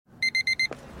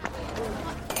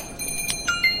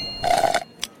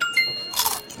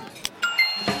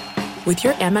With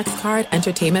your Amex card,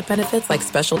 entertainment benefits like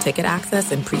special ticket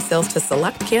access and pre-sales to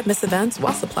select can't-miss events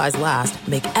while supplies last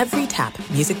make every tap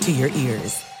music to your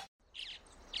ears.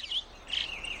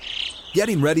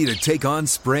 Getting ready to take on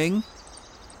spring?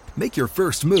 Make your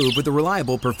first move with the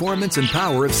reliable performance and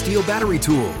power of Steel battery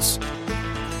tools.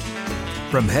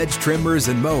 From hedge trimmers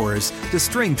and mowers to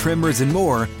string trimmers and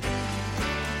more,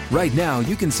 right now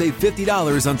you can save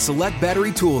 $50 on select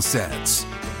battery tool sets.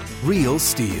 Real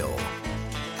Steel.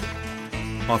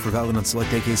 Offer valid on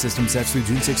select AK system sets through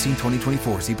June 16,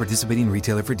 2024. See participating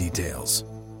retailer for details.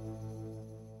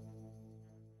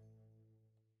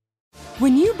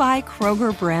 When you buy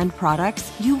Kroger brand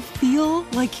products, you feel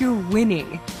like you're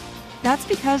winning. That's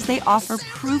because they offer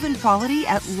proven quality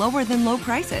at lower than low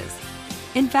prices.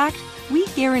 In fact, we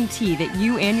guarantee that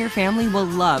you and your family will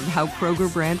love how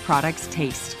Kroger brand products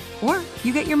taste, or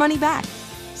you get your money back.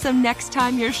 So next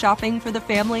time you're shopping for the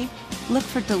family, look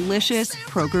for delicious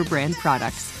Kroger brand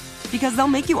products, because they'll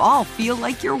make you all feel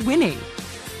like you're winning.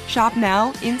 Shop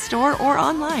now, in-store, or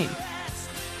online.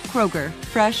 Kroger,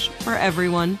 fresh for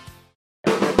everyone.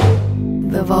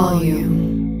 The volume.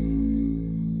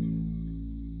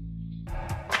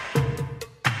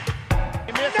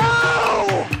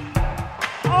 No!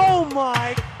 Oh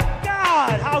my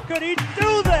God! How could he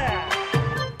do that?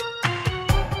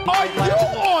 Are you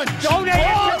on?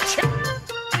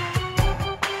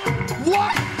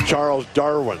 What? Charles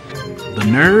Darwin. The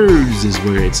nerves is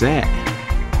where it's at.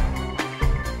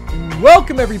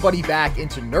 Welcome everybody back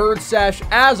into Nerd Sesh.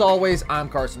 As always, I'm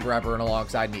Carson Breber, and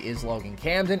alongside me is Logan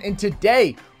Camden. And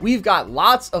today, we've got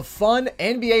lots of fun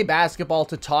NBA basketball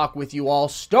to talk with you all,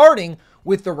 starting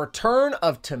with the return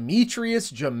of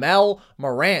Demetrius Jamel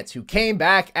Morant, who came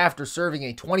back after serving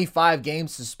a 25-game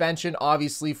suspension,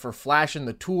 obviously for flashing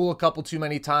the tool a couple too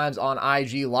many times on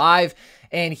IG Live.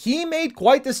 And he made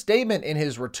quite the statement in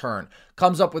his return.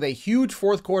 Comes up with a huge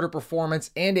fourth quarter performance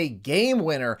and a game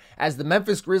winner as the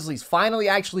Memphis Grizzlies finally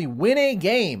actually win a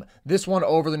game, this one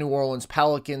over the New Orleans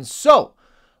Pelicans. So,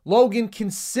 Logan,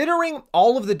 considering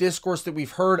all of the discourse that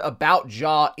we've heard about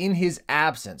Ja in his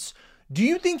absence, do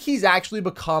you think he's actually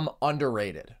become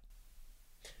underrated?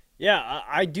 Yeah,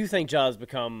 I do think Ja has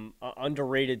become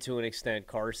underrated to an extent,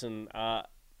 Carson. I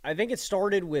think it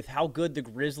started with how good the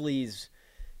Grizzlies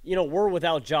were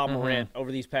without Ja Morant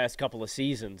over these past couple of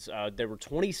seasons. They were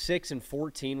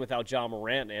 26-14 without Ja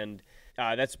Morant, and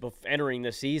that's entering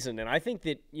this season. And I think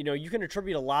that, you can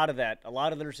attribute a lot of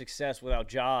their success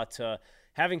without Ja to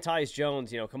having Tyus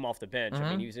Jones, come off the bench. I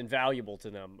mean, he was invaluable to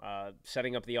them,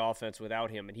 setting up the offense without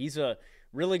him. And he's a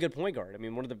really good point guard. I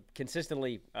mean, one of the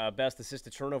consistently best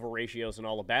assist-to-turnover ratios in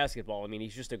all of basketball. I mean,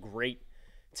 he's just a great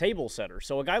table setter.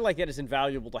 So a guy like that is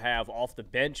invaluable to have off the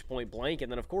bench, point blank.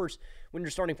 And then, of course, when your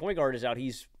starting point guard is out,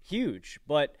 he's huge.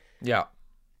 But yeah,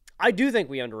 I do think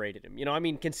we underrated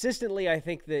him. Consistently, I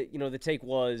think that, the take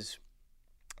was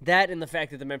that, and the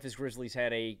fact that the Memphis Grizzlies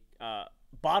had a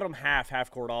bottom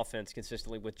half-court offense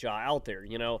consistently with Ja out there,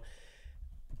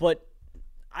 But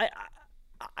I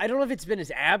don't know if it's been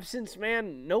his absence,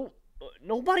 man.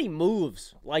 Nobody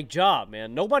moves like Ja,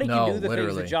 man. Nobody can do the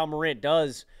things that Ja Morant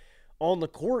does on the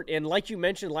court. And like you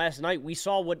mentioned last night, we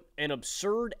saw what an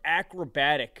absurd,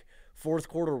 acrobatic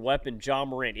fourth-quarter weapon Ja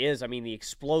Morant is. I mean, the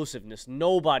explosiveness.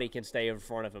 Nobody can stay in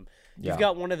front of him. Yeah. You've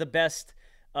got one of the best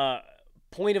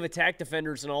point-of-attack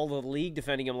defenders in all of the league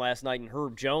defending him last night in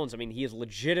Herb Jones. I mean, he is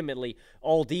legitimately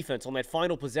all defense. On that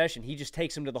final possession, he just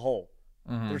takes him to the hole.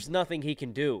 There's nothing he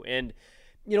can do. And,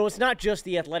 it's not just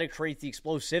the athletic traits, the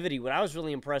explosivity. What I was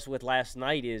really impressed with last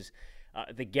night is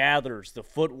the gathers, the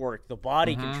footwork, the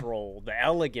body control, the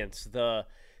elegance,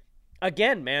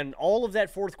 again, man, all of that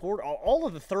fourth quarter, all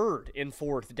of the third and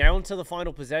fourth, down to the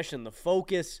final possession, the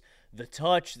focus, the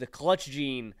touch, the clutch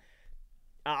gene.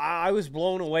 I was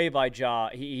blown away by Ja.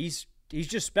 He's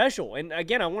just special. And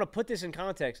again, I want to put this in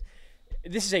context.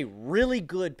 This is a really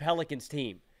good Pelicans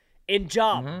team. And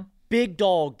Ja big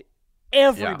dogged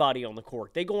everybody on the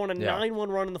court. They go on a 9-1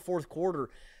 run in the fourth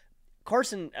quarter.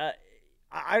 Carson,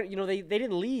 they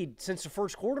didn't lead since the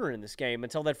first quarter in this game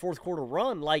until that fourth quarter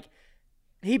run. Like,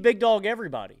 he big dog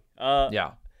everybody.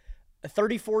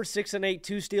 34, 6 and 8,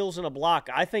 2 steals and a block.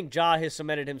 I think Ja has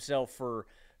cemented himself for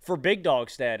big dog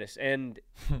status. And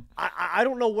I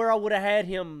don't know where I would have had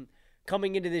him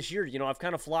coming into this year. I've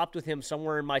kind of flopped with him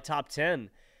somewhere in my top 10.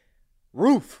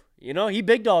 Roof, he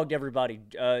big dogged everybody.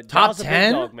 Top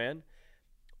 10? Big dog, man.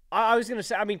 I was going to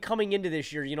say, coming into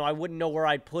this year, I wouldn't know where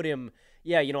I'd put him.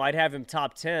 Yeah, I'd have him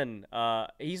top 10.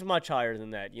 He's much higher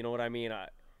than that. You know what I mean?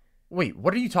 Wait,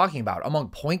 what are you talking about? Among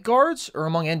point guards or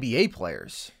among NBA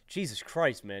players? Jesus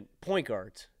Christ, man. Point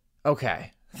guards.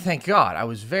 Okay. Thank God. I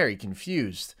was very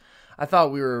confused. I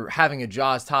thought we were having a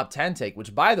Jaws top 10 take,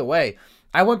 which, by the way,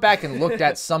 I went back and looked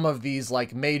at some of these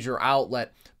like major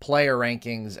outlet player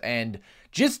rankings, and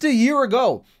just a year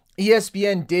ago,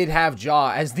 ESPN did have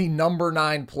Ja as the number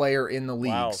 9 player in the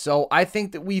league. Wow. So I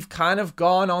think that we've kind of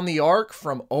gone on the arc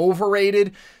from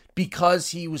overrated because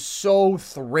he was so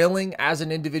thrilling as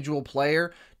an individual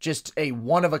player, just a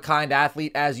one-of-a-kind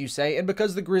athlete, as you say, and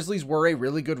because the Grizzlies were a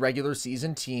really good regular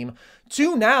season team,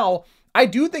 to now, I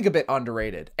do think a bit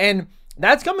underrated. And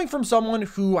that's coming from someone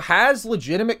who has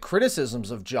legitimate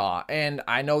criticisms of Ja, and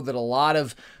I know that a lot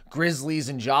of Grizzlies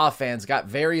and Ja fans got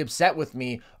very upset with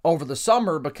me over the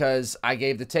summer because I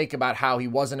gave the take about how he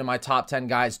wasn't in my top 10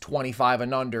 guys 25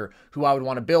 and under who I would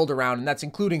want to build around, and that's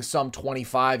including some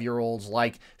 25-year-olds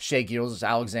like Shai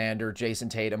Gilgeous-Alexander, Jason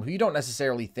Tatum, who you don't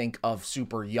necessarily think of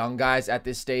super young guys at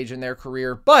this stage in their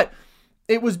career, but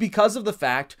it was because of the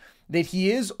fact that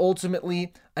he is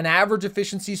ultimately an average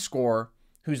efficiency scorer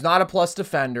who's not a plus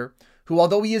defender, who,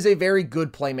 although he is a very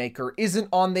good playmaker, isn't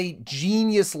on the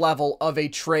genius level of a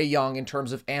Trae Young in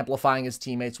terms of amplifying his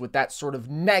teammates with that sort of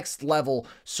next level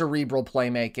cerebral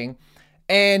playmaking.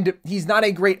 And he's not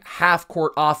a great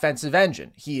half-court offensive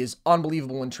engine. He is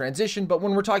unbelievable in transition, but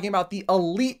when we're talking about the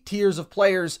elite tiers of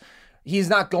players, he's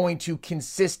not going to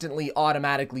consistently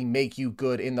automatically make you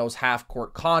good in those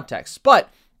half-court contexts. But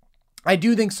I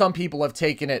do think some people have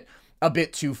taken it a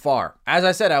bit too far. As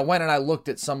I said, I went and I looked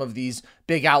at some of these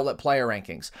big outlet player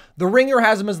rankings. The Ringer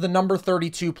has him as the number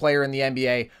 32 player in the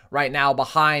NBA right now,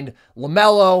 behind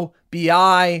LaMelo,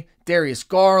 B.I., Darius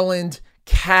Garland,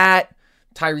 Cat,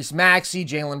 Tyrese Maxey,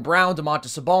 Jaylen Brown,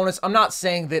 Domantas Sabonis. I'm not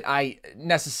saying that I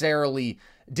necessarily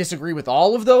disagree with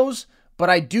all of those, but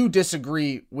I do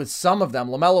disagree with some of them.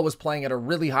 LaMelo was playing at a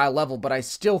really high level, but I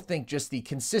still think just the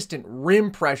consistent rim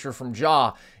pressure from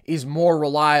Ja is more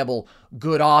reliable,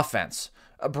 good offense.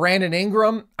 Brandon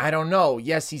Ingram, I don't know.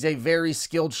 Yes, he's a very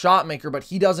skilled shot maker, but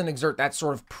he doesn't exert that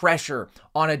sort of pressure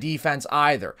on a defense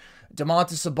either.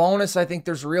 Domantas Sabonis, I think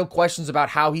there's real questions about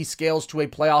how he scales to a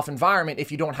playoff environment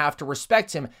if you don't have to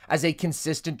respect him as a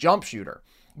consistent jump shooter.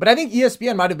 But I think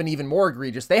ESPN might have been even more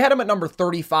egregious. They had him at number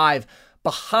 35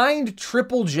 behind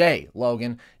Triple J,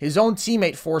 Logan, his own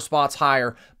teammate 4 spots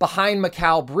higher, behind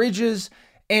Mikal Bridges.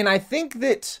 And I think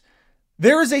that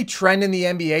there is a trend in the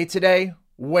NBA today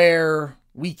where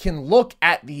we can look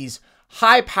at these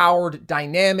high-powered,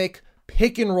 dynamic,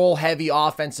 pick-and-roll heavy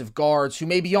offensive guards who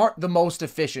maybe aren't the most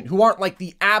efficient, who aren't like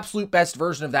the absolute best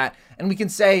version of that, and we can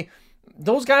say,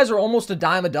 those guys are almost a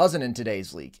dime a dozen in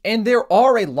today's league. And there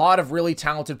are a lot of really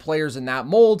talented players in that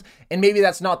mold, and maybe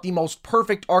that's not the most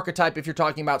perfect archetype if you're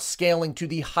talking about scaling to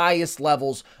the highest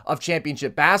levels of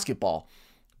championship basketball.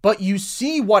 But you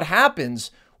see what happens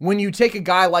when you take a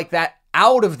guy like that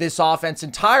out of this offense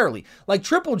entirely. Like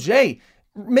Triple J,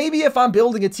 maybe if I'm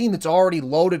building a team that's already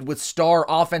loaded with star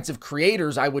offensive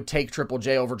creators, I would take Triple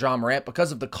J over Ja Morant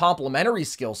because of the complementary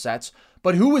skill sets.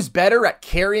 But who is better at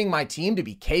carrying my team to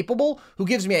be capable? Who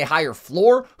gives me a higher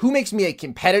floor? Who makes me a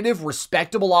competitive,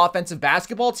 respectable offensive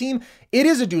basketball team? It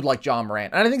is a dude like Ja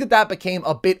Morant. And I think that became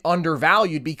a bit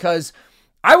undervalued because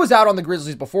I was out on the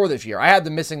Grizzlies before this year. I had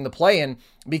them missing the play-in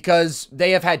because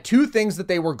they have had 2 things that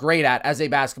they were great at as a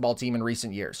basketball team in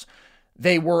recent years.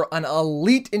 They were an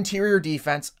elite interior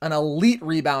defense, an elite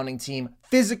rebounding team,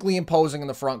 physically imposing in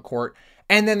the front court,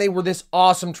 and then they were this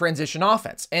awesome transition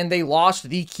offense, and they lost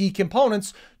the key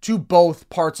components to both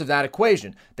parts of that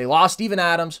equation. They lost Steven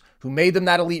Adams, who made them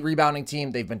that elite rebounding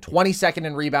team. They've been 22nd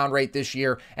in rebound rate this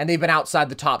year, and they've been outside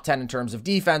the top 10 in terms of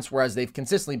defense, whereas they've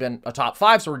consistently been a top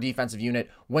 5 sort of defensive unit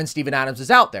when Steven Adams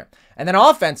is out there. And then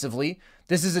offensively,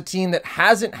 this is a team that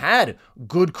hasn't had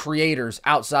good creators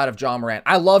outside of Ja Morant.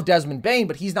 I love Desmond Bane,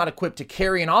 but he's not equipped to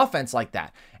carry an offense like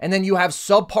that. And then you have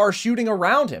subpar shooting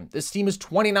around him. This team is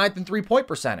 29th in three-point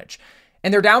percentage.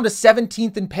 And they're down to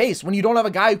 17th in pace. When you don't have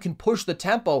a guy who can push the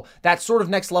tempo, that sort of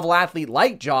next-level athlete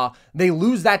like Ja, they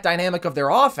lose that dynamic of their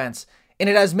offense, and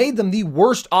it has made them the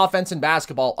worst offense in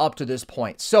basketball up to this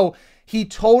point. So he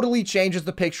totally changes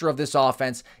the picture of this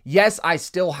offense. Yes, I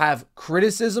still have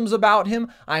criticisms about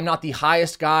him. I'm not the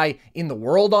highest guy in the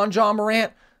world on Ja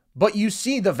Morant, but you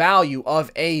see the value of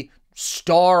a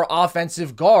star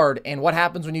offensive guard and what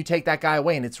happens when you take that guy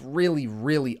away, and it's really,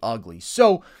 really ugly.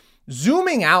 So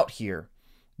zooming out here,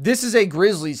 this is a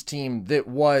Grizzlies team that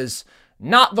was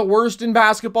not the worst in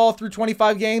basketball through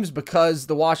 25 games because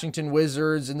the Washington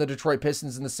Wizards and the Detroit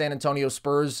Pistons and the San Antonio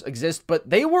Spurs exist, but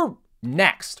they were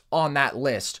next on that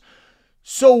list.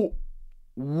 So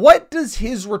what does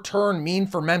his return mean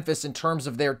for Memphis in terms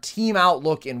of their team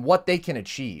outlook and what they can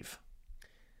achieve?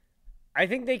 I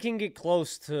think they can get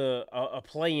close to a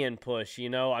play-in push, you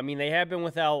know? I mean, they have been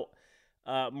without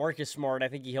Marcus Smart, I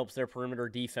think he helps their perimeter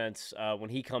defense when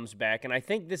he comes back. And I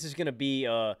think this is going to be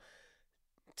a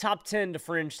top 10 to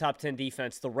fringe top 10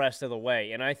 defense the rest of the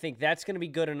way. And I think that's going to be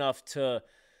good enough to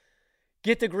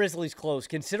get the Grizzlies close,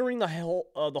 considering the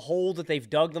hole that they've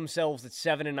dug themselves at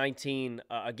 7-19.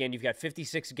 Again, you've got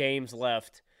 56 games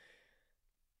left.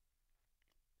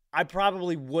 I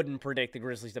probably wouldn't predict the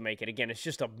Grizzlies to make it. Again, it's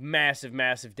just a massive,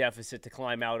 massive deficit to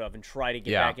climb out of and try to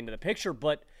get back into the picture.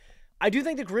 But I do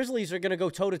think the Grizzlies are going to go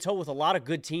toe-to-toe with a lot of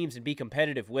good teams and be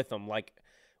competitive with them. Like,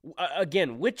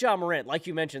 again, with Ja Morant, like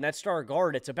you mentioned, that star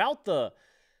guard, it's about the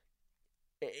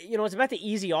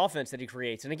easy offense that he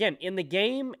creates. And again, in the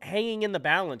game, hanging in the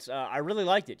balance, I really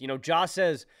liked it. Ja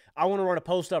says, I want to run a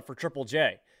post-up for Triple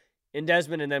J. And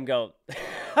Desmond and them go,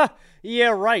 yeah,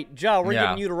 right, Ja, we're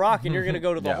getting you to rock and you're going to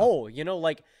go to the hole.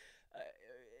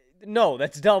 No,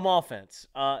 that's dumb offense.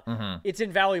 It's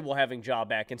invaluable having Ja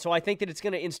back. And so I think that it's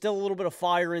going to instill a little bit of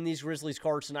fire in these Grizzlies,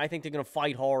 Carson. I think they're going to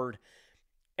fight hard.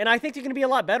 And I think they're going to be a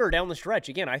lot better down the stretch.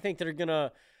 Again, I think they're going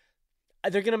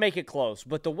to make it close.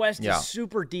 But the West is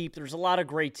super deep. There's a lot of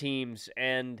great teams.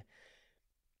 And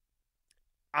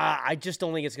I just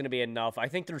don't think it's going to be enough. I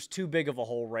think there's too big of a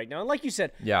hole right now. And like you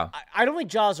said, I don't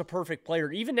think Ja's a perfect player.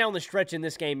 Even down the stretch in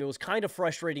this game, it was kind of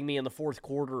frustrating me in the fourth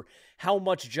quarter how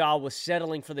much Ja was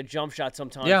settling for the jump shot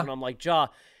sometimes. And I'm like, Ja,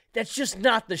 that's just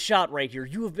not the shot right here.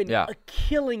 You have been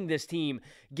killing this team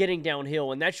getting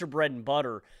downhill, and that's your bread and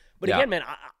butter. But again, man,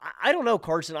 I don't know,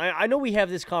 Carson. I know we have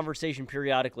this conversation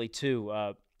periodically too.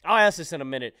 I'll ask this in a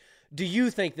minute. Do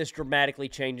you think this dramatically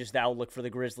changes the outlook for the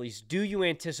Grizzlies? Do you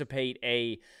anticipate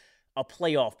a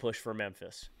playoff push for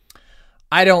Memphis?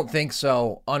 I don't think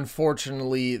so.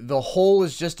 Unfortunately, the hole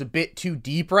is just a bit too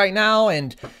deep right now,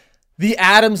 and the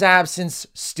Adams absence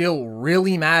still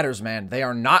really matters, man. They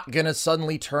are not going to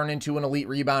suddenly turn into an elite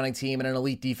rebounding team and an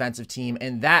elite defensive team,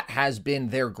 and that has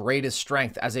been their greatest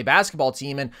strength as a basketball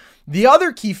team. And the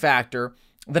other key factor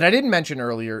that I didn't mention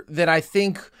earlier that I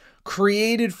think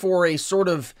created for a sort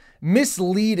of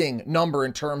misleading number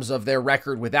in terms of their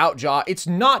record without Ja. It's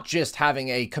not just having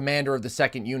a commander of the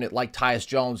second unit like Tyus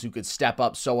Jones who could step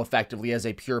up so effectively as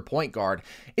a pure point guard.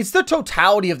 It's the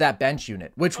totality of that bench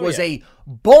unit, which was a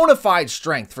bona fide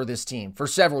strength for this team for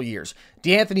several years.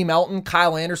 DeAnthony Melton,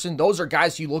 Kyle Anderson, those are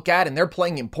guys you look at and they're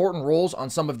playing important roles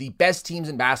on some of the best teams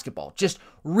in basketball. Just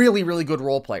really, really good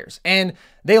role players. And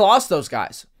they lost those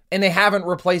guys. And they haven't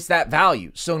replaced that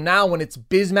value. So now when it's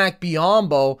Bismack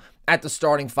Biyombo at the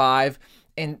starting five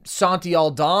and Santi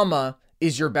Aldama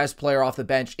is your best player off the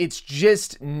bench, it's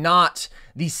just not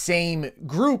the same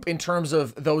group in terms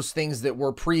of those things that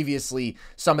were previously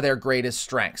some of their greatest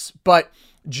strengths. But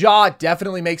Ja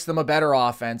definitely makes them a better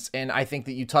offense. And I think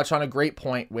that you touch on a great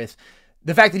point with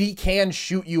the fact that he can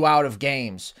shoot you out of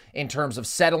games in terms of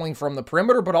settling from the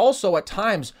perimeter, but also at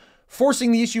times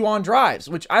forcing the issue on drives,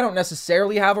 which I don't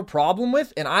necessarily have a problem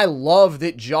with. And I love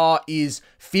that Ja is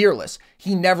fearless.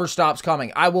 He never stops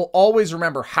coming. I will always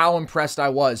remember how impressed I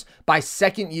was by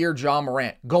second-year Ja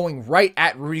Morant going right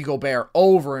at Rudy Gobert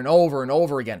over and over and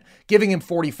over again, giving him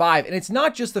 45. And it's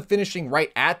not just the finishing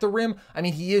right at the rim. I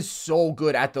mean, he is so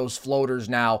good at those floaters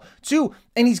now, too.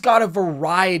 And he's got a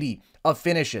variety of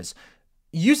finishes.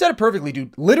 You said it perfectly,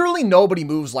 dude. Literally nobody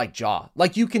moves like Ja.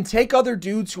 Like, you can take other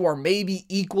dudes who are maybe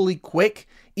equally quick,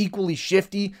 equally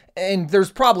shifty, and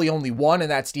there's probably only one, and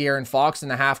that's De'Aaron Fox in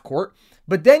the half court.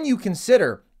 But then you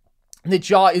consider that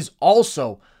Ja is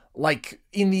also like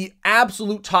in the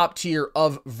absolute top tier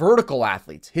of vertical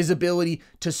athletes. His ability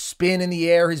to spin in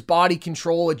the air, his body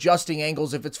control, adjusting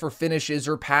angles if it's for finishes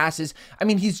or passes. I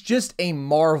mean, he's just a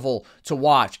marvel to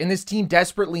watch. And this team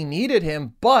desperately needed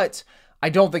him, but I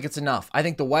don't think it's enough. I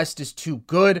think the West is too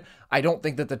good. I don't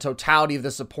think that the totality of the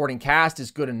supporting cast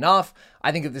is good enough.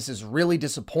 I think that this is really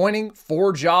disappointing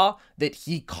for Ja that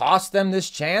he cost them this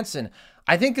chance. And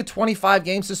I think a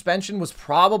 25-game suspension was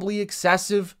probably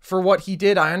excessive for what he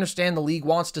did. I understand the league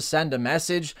wants to send a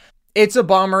message. It's a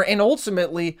bummer. And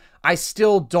ultimately, I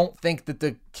still don't think that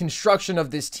the construction of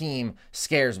this team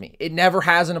scares me. It never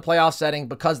has in a playoff setting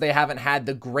because they haven't had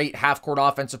the great half-court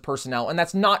offensive personnel. And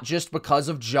that's not just because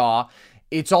of Ja.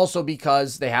 It's also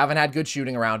because they haven't had good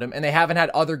shooting around him and they haven't had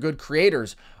other good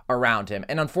creators around him.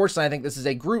 And unfortunately, I think this is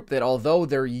a group that, although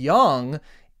they're young,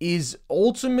 is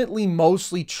ultimately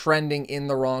mostly trending in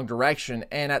the wrong direction.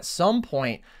 And at some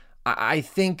point, I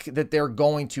think that they're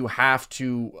going to have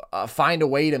to find a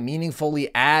way to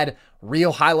meaningfully add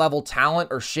real high-level talent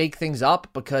or shake things up,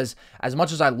 because as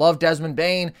much as I love Desmond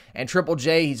Bane and Triple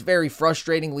J, he's very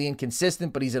frustratingly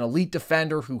inconsistent, but he's an elite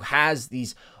defender who has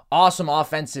these awesome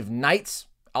offensive nights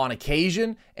on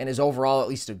occasion and is overall at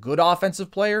least a good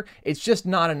offensive player. It's just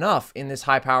not enough in this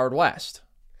high-powered West.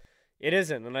 It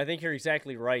isn't, and I think you're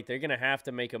exactly right. They're going to have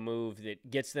to make a move that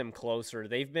gets them closer.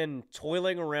 They've been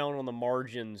toiling around on the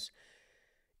margins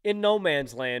in no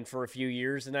man's land for a few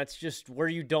years, and that's just where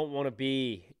you don't want to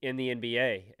be in the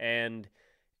NBA. And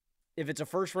if it's a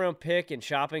first-round pick and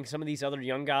shopping some of these other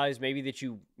young guys, maybe that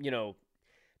you know,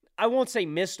 I won't say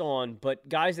missed on, but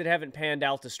guys that haven't panned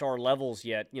out to star levels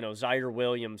yet, Zaire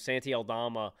Williams, Santi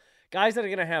Aldama, guys that are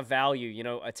going to have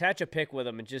value, attach a pick with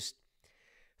them and just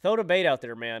throw the bait out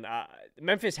there, man.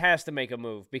 Memphis has to make a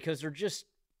move because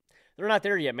they're not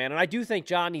there yet, man. And I do think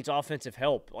John needs offensive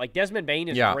help. Like, Desmond Bane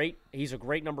is great. He's a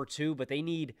great number 2, but they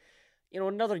need,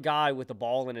 another guy with the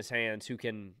ball in his hands who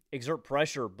can exert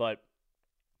pressure. But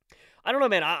I don't know,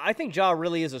 man. I think Ja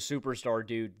really is a superstar,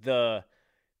 dude.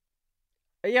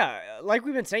 Like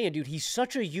we've been saying, dude, he's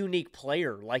such a unique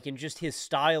player. Like, in just his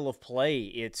style of play,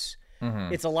 it's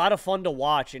a lot of fun to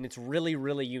watch, and it's really,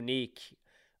 really unique.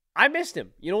 I missed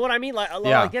him. You know what I mean?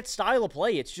 Like that style of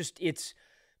play.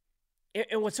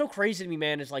 And what's so crazy to me,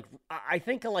 man, is like I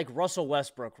think of like Russell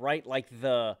Westbrook, right? Like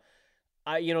the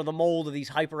mold of these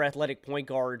hyper athletic point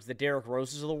guards, the Derrick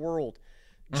Roses of the world.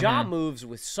 Ja moves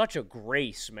with such a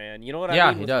grace, man. You know what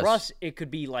I mean? With Russ, it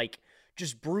could be like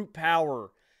just brute power.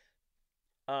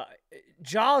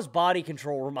 Ja's body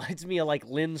control reminds me of like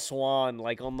Lynn Swan,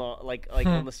 like on the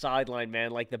on the sideline,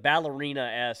 man, like the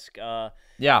ballerina-esque.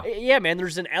 Yeah, man.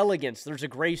 There's an elegance, there's a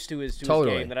grace to his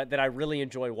game that I really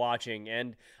enjoy watching,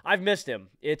 and I've missed him.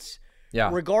 It's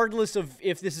regardless of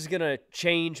if this is gonna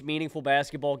change meaningful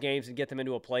basketball games and get them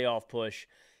into a playoff push.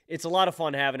 It's a lot of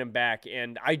fun having him back,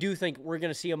 and I do think we're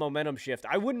going to see a momentum shift.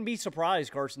 I wouldn't be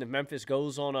surprised, Carson, if Memphis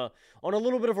goes on a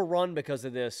little bit of a run because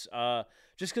of this,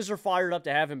 just because they're fired up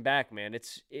to have him back, man.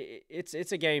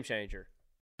 It's a game changer.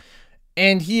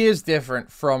 And he is different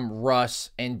from Russ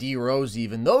and D Rose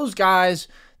even. Those guys,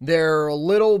 they're a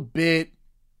little bit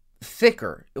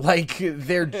thicker. Like,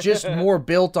 they're just more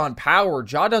built on power.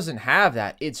 Ja doesn't have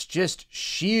that. It's just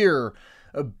sheer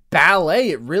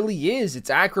ballet. It really is. It's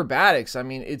acrobatics. I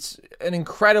mean, it's an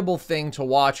incredible thing to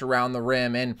watch around the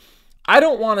rim. And I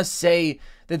don't want to say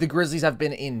that the Grizzlies have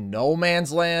been in no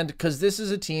man's land, because this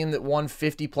is a team that won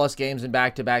 50-plus games in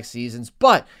back-to-back seasons.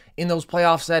 But in those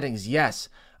playoff settings, yes,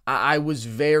 I was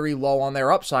very low on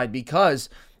their upside because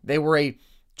they were a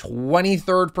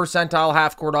 23rd percentile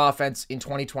half-court offense in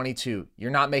 2022. You're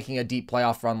not making a deep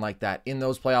playoff run like that. In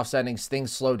those playoff settings,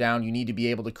 things slow down. You need to be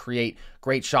able to create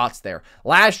great shots there.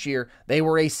 Last year, they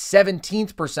were a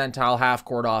 17th percentile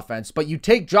half-court offense, but you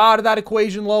take Ja out of that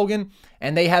equation, Logan,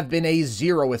 and they have been a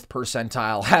 0th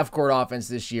percentile half-court offense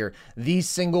this year. The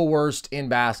single worst in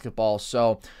basketball.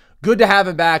 So good to have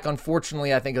him back.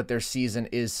 Unfortunately, I think that their season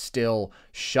is still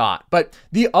shot. But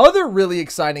the other really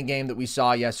exciting game that we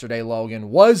saw yesterday,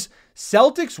 Logan, was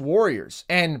Celtics-Warriors.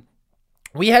 And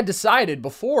we had decided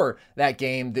before that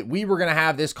game that we were going to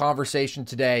have this conversation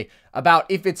today about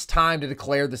if it's time to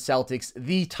declare the Celtics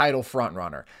the title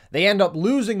frontrunner. They end up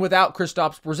losing without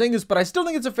Kristaps Porzingis, but I still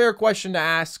think it's a fair question to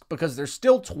ask because they're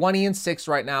still 20-6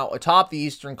 right now atop the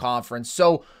Eastern Conference.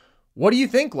 So what do you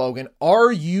think, Logan?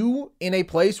 Are you in a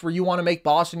place where you want to make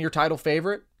Boston your title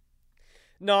favorite?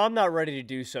 No, I'm not ready to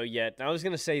do so yet. I was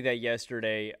going to say that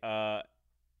yesterday.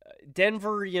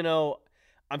 Denver,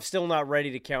 I'm still not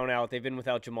ready to count out. They've been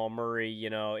without Jamal Murray.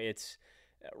 It's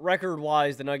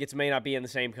record-wise, the Nuggets may not be in the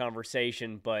same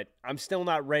conversation, but I'm still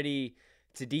not ready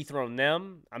to dethrone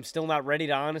them. I'm still not ready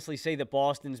to honestly say that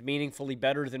Boston's meaningfully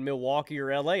better than Milwaukee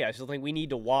or LA. I still think we need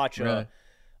to watch a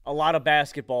lot of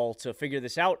basketball to figure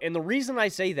this out. And the reason I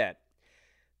say that,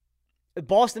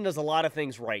 Boston does a lot of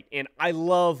things right, and I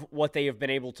love what they have been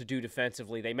able to do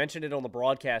defensively. They mentioned it on the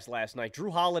broadcast last night.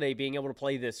 Drew Holiday being able to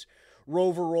play this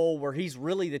rover role where he's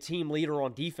really the team leader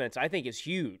on defense, I think is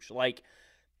huge. Like,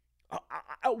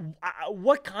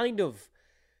 what kind of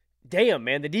damn,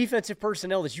 man, the defensive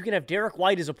personnel is you can have Derek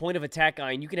White as a point of attack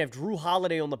guy, and you can have Drew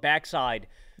Holiday on the backside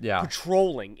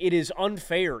patrolling. It is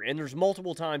unfair, and there's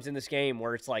multiple times in this game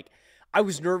where it's like, I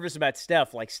was nervous about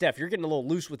Steph. Like, Steph, you're getting a little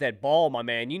loose with that ball, my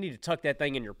man. You need to tuck that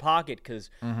thing in your pocket because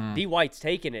D. White's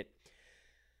taking it.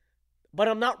 But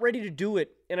I'm not ready to do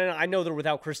it. And I know they're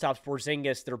without Kristaps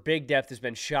Porzingis. Their big depth has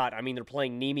been shot. I mean, they're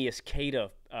playing Neemias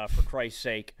Queta, for Christ's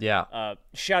sake. Yeah.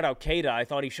 Shout out Queta. I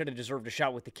thought he should have deserved a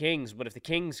shot with the Kings. But if the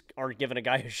Kings aren't giving a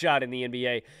guy a shot in the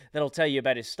NBA, that'll tell you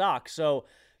about his stock. So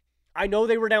I know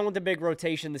they were down with the big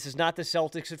rotation. This is not the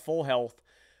Celtics at full health.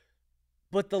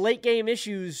 But the late game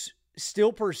issues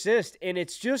still persist. And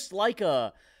it's just like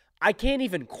I can't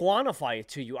even quantify it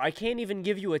to you. I can't even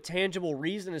give you a tangible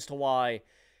reason as to why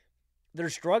they're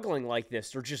struggling like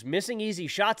this. They're just missing easy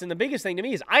shots. And the biggest thing to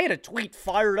me is I had a tweet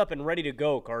fired up and ready to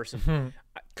go, Carson.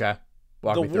 Okay.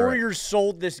 The Warriors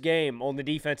sold this game on the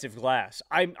defensive glass.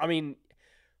 I mean,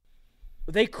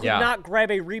 they could not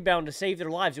grab a rebound to save their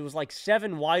lives. It was like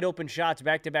 7 wide open shots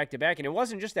back to back to back. And it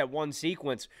wasn't just that one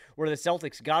sequence where the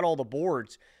Celtics got all the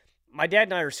boards. My dad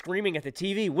and I are screaming at the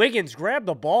TV, Wiggins, grab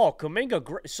the ball.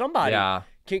 Kuminga, somebody. Yeah.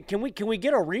 Can we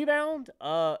get a rebound?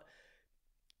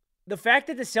 The fact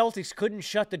that the Celtics couldn't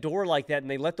shut the door like that and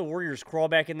they let the Warriors crawl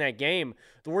back in that game,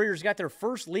 the Warriors got their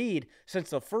first lead since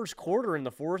the first quarter in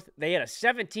the fourth. They had a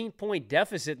 17-point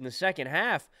deficit in the second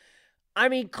half. I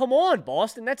mean, come on,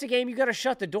 Boston. That's a game you got to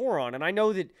shut the door on. And I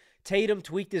know that Tatum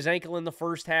tweaked his ankle in the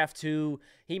first half too.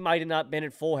 He might have not been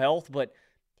at full health, but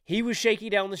he was shaky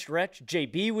down the stretch.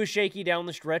 JB was shaky down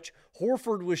the stretch.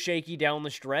 Horford was shaky down the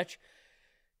stretch.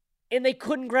 And they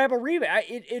couldn't grab a rebound.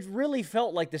 It really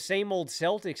felt like the same old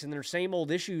Celtics and their same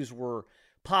old issues were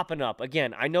popping up.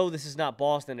 Again, I know this is not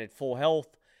Boston at full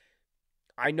health.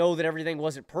 I know that everything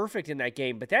wasn't perfect in that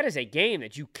game, but that is a game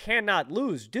that you cannot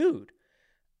lose, dude.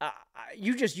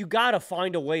 You got to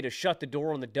find a way to shut the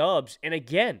door on the Dubs. And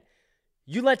again,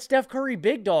 you let Steph Curry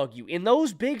big dog you. In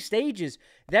those big stages,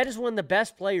 that is when the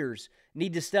best players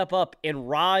need to step up and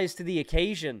rise to the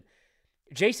occasion.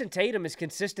 Jason Tatum has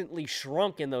consistently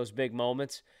shrunk in those big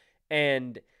moments,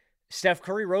 and Steph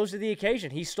Curry rose to the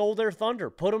occasion. He stole their thunder,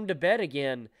 put them to bed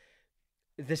again.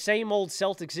 The same old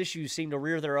Celtics issues seem to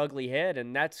rear their ugly head,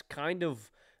 and that's kind of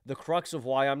the crux of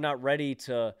why I'm not ready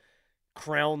to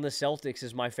crown the Celtics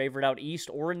as my favorite out east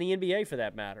or in the NBA for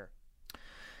that matter.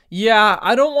 Yeah,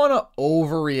 I don't want to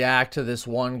overreact to this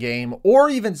one game or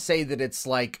even say that it's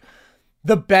like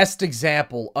the best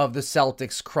example of the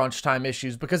Celtics crunch time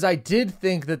issues, because I did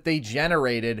think that they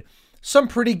generated some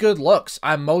pretty good looks.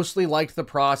 I mostly liked the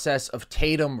process of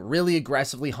Tatum really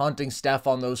aggressively hunting Steph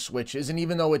on those switches, and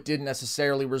even though it didn't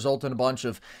necessarily result in a bunch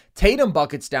of Tatum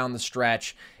buckets down the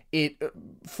stretch, it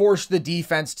forced the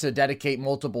defense to dedicate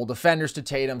multiple defenders to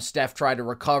Tatum. Steph tried to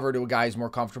recover to a guy who's more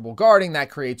comfortable guarding.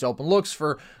 That creates open looks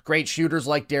for great shooters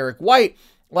like Derek White.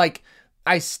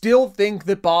 I still think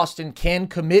that Boston can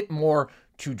commit more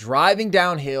to driving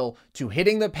downhill, to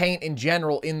hitting the paint in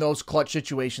general in those clutch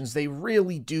situations. They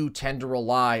really do tend to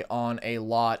rely on a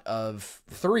lot of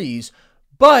threes.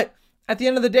 But at the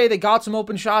end of the day, they got some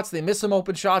open shots. They missed some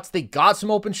open shots. They got some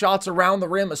open shots around the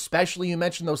rim, especially you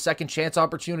mentioned those second chance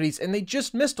opportunities, and they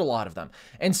just missed a lot of them.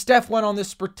 And Steph went on this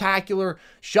spectacular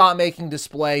shot-making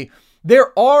display.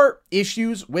 There are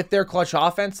issues with their clutch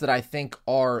offense that I think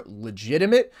are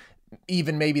legitimate,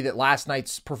 even maybe that last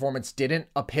night's performance didn't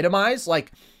epitomize.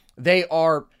 They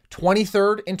are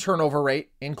 23rd in turnover rate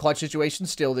in clutch situations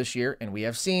still this year, and we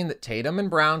have seen that Tatum and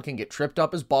Brown can get tripped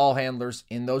up as ball handlers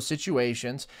in those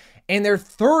situations, and they're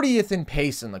 30th in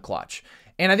pace in the clutch.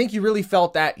 And I think you really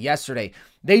felt that yesterday.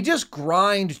 They just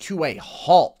grind to a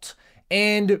halt,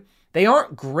 and they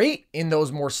aren't great in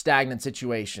those more stagnant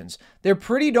situations. They're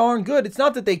pretty darn good. It's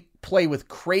not that they play with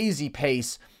crazy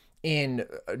pace in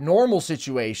normal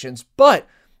situations, but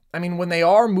I mean, when they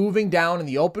are moving down in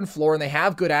the open floor and they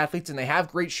have good athletes and they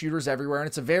have great shooters everywhere and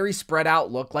it's a very spread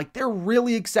out look, they're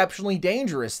really exceptionally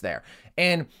dangerous there.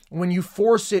 And when you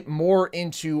force it more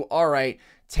into, all right,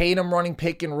 Tatum running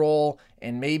pick and roll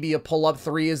and maybe a pull-up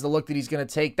three is the look that he's going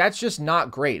to take, that's just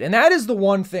not great. And that is the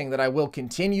one thing that I will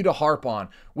continue to harp on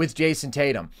with Jason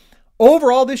Tatum.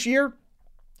 Overall this year,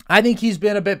 I think he's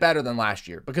been a bit better than last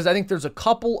year because I think there's a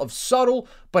couple of subtle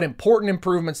but important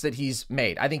improvements that he's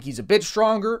made. I think he's a bit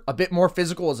stronger, a bit more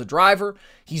physical as a driver.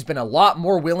 He's been a lot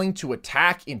more willing to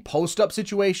attack in post-up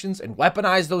situations and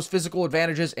weaponize those physical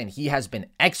advantages, and he has been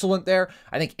excellent there.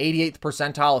 I think 88th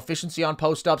percentile efficiency on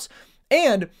post-ups,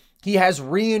 and he has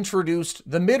reintroduced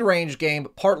the mid-range game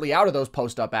partly out of those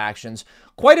post-up actions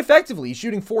quite effectively. He's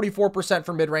shooting 44%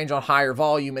 from mid-range on higher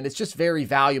volume, and it's just very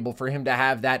valuable for him to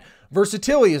have that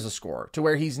versatility as a scorer to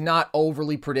where he's not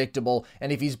overly predictable,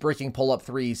 and if he's bricking pull-up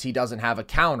threes, he doesn't have a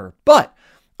counter. But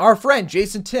our friend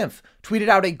Jason Timpf tweeted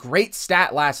out a great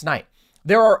stat last night.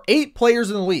 There are 8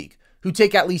 players in the league who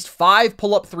take at least 5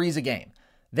 pull-up threes a game.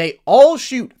 They all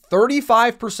shoot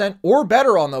 35% or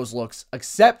better on those looks,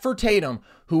 except for Tatum,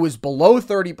 who is below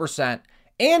 30%,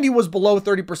 and he was below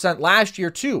 30% last year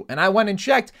too. And I went and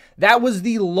checked. That was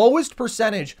the lowest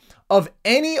percentage of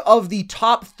any of the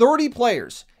top 30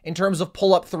 players in terms of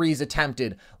pull-up threes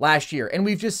attempted last year. And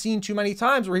we've just seen too many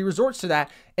times where he resorts to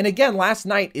that. And again, last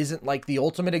night isn't like the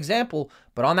ultimate example,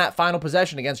 but on that final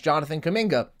possession against Jonathan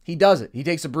Kuminga, he does it. He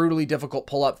takes a brutally difficult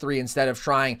pull-up three instead of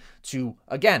trying to,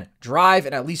 again, drive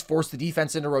and at least force the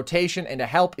defense into rotation and to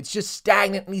help. It's just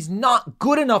stagnant, and he's not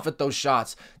good enough at those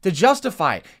shots to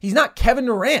justify it. He's not Kevin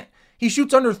Durant. He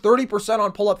shoots under 30%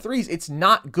 on pull-up threes. It's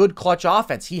not good clutch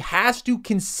offense. He has to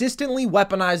consistently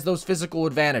weaponize those physical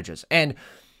advantages. And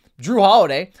Drew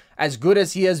Holiday, as good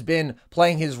as he has been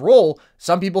playing his role,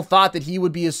 some people thought that he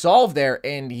would be a solve there,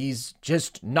 and he's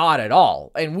just not at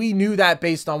all. And we knew that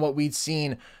based on what we'd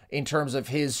seen in terms of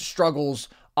his struggles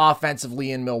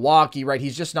offensively in Milwaukee, right?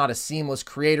 He's just not a seamless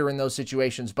creator in those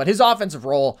situations, but his offensive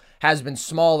role has been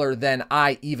smaller than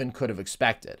I even could have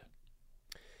expected.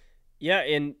 Yeah,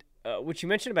 and what you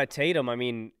mentioned about Tatum, I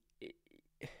mean,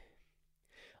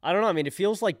 I don't know. I mean, it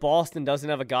feels like Boston doesn't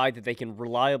have a guy that they can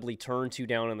reliably turn to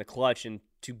down in the clutch. And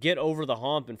to get over the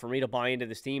hump and for me to buy into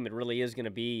this team, it really is going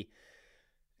to be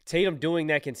Tatum doing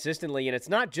that consistently. And it's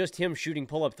not just him shooting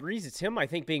pull-up threes. It's him, I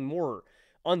think, being more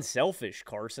unselfish,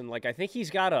 Carson. Like, I think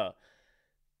he's got I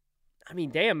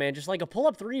mean, damn, man, just like a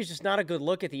pull-up three is just not a good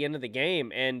look at the end of the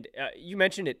game. And you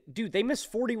mentioned it. Dude, they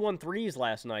missed 41 threes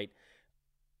last night.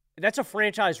 That's a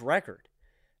franchise record.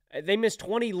 They missed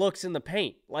 20 looks in the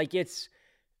paint. Like, it's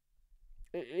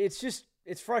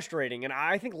frustrating. And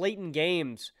I think late in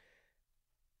games,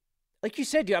 like you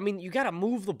said, dude, I mean, you got to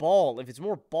move the ball. If it's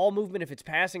more ball movement, if it's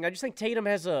passing, I just think Tatum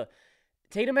has a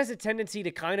tendency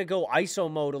to kind of go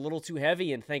ISO mode a little too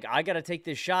heavy and think, I got to take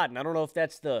this shot. And I don't know if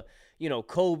that's the,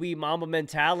 Kobe Mamba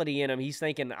mentality in him. He's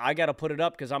thinking, I got to put it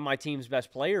up because I'm my team's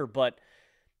best player. But,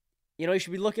 he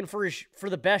should be looking for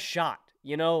the best shot.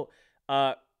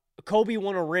 Kobe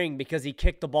won a ring because he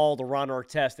kicked the ball to Ron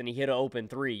Artest and he hit an open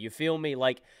three. You feel me?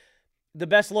 Like, the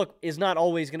best look is not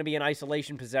always going to be an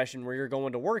isolation possession where you're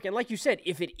going to work. And like you said,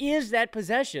 if it is that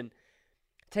possession,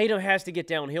 Tatum has to get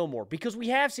downhill more because we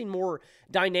have seen more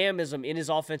dynamism in his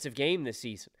offensive game this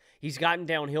season. He's gotten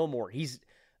downhill more. He's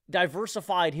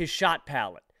diversified his shot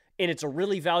palette, and it's a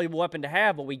really valuable weapon to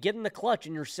have. But we get in the clutch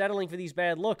and you're settling for these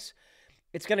bad looks,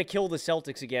 it's going to kill the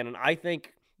Celtics again. And I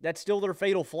think that's still their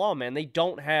fatal flaw, man. They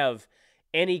don't have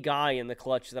any guy in the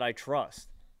clutch that I trust.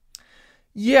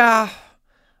 Yeah,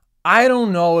 I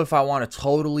don't know if I want to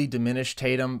totally diminish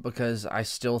Tatum because I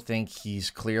still think he's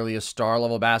clearly a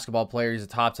star-level basketball player. He's a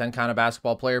top 10 kind of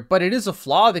basketball player, but it is a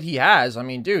flaw that he has. I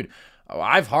mean, dude,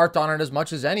 I've harped on it as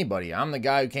much as anybody. I'm the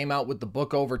guy who came out with the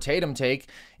book over Tatum take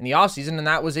in the offseason, and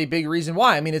that was a big reason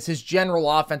why. I mean, it's his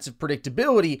general offensive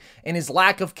predictability and his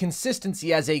lack of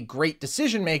consistency as a great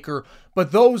decision maker,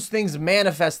 but those things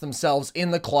manifest themselves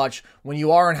in the clutch when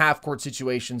you are in half-court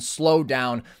situations, slowed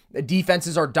down, the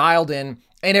defenses are dialed in,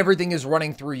 and everything is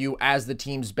running through you as the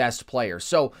team's best player.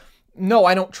 So, no,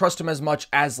 I don't trust him as much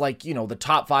as, the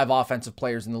top 5 offensive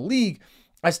players in the league.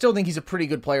 I still think he's a pretty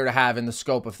good player to have in the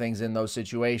scope of things in those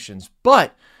situations.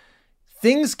 But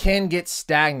things can get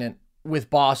stagnant with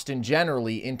Boston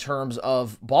generally in terms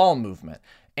of ball movement.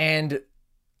 And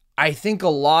I think a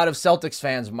lot of Celtics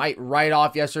fans might write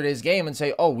off yesterday's game and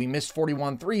say, oh, we missed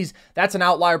 41 threes. That's an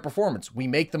outlier performance. We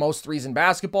make the most threes in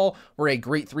basketball. We're a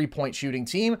great three-point shooting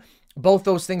team. Both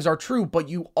those things are true, but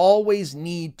you always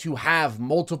need to have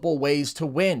multiple ways to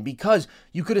win because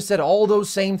you could have said all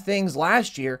those same things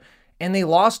last year and they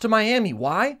lost to Miami.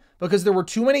 Why? Because there were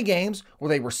too many games where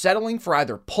they were settling for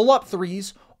either pull-up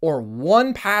threes or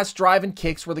one pass drive and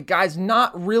kicks where the guy's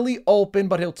not really open,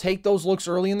 but he'll take those looks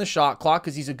early in the shot clock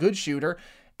because he's a good shooter.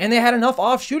 And they had enough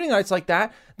off shooting nights like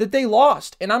that they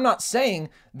lost. And I'm not saying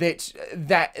that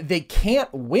they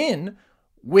can't win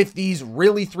with these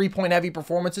really three-point heavy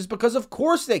performances because of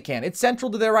course they can. It's central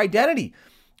to their identity.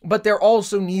 But there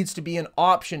also needs to be an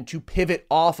option to pivot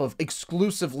off of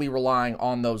exclusively relying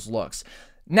on those looks.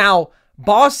 Now,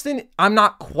 Boston, I'm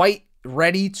not quite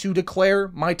ready to declare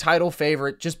my title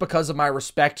favorite just because of my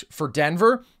respect for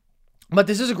Denver, but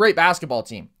this is a great basketball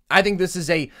team. I think this is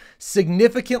a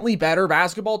significantly better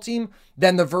basketball team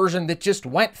than the version that just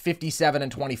went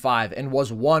 57-25 and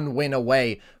was one win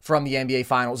away from the NBA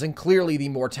Finals and clearly the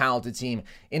more talented team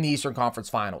in the Eastern Conference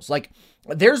Finals.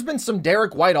 There's been some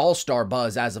Derek White all-star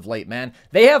buzz as of late, man.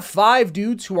 They have 5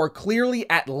 dudes who are clearly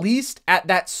at least at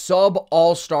that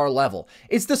sub-all-star level.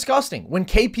 It's disgusting. When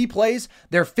KP plays,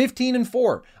 they're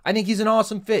 15-4. I think he's an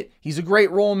awesome fit. He's a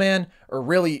great role man, or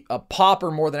really a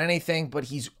popper more than anything, but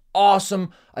he's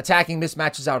awesome attacking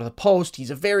mismatches out of the post.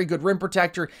 He's a very good rim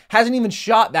protector. Hasn't even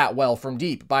shot that well from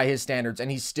deep by his standards,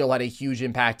 and he's still had a huge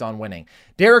impact on winning.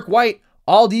 Derek White,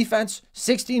 all defense,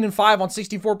 16-5 on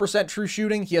 64% true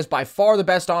shooting. He has by far the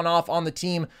best on-off on the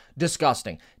team.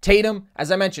 Disgusting. Tatum,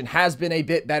 as I mentioned, has been a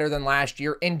bit better than last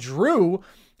year, and Drew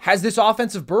has this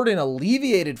offensive burden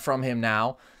alleviated from him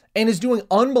now and is doing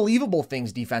unbelievable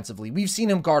things defensively. We've seen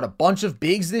him guard a bunch of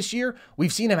bigs this year.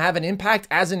 We've seen him have an impact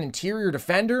as an interior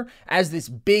defender, as this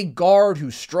big guard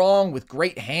who's strong with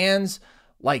great hands.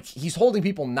 Like, he's holding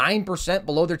people 9%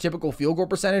 below their typical field goal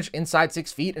percentage inside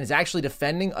 6 feet and is actually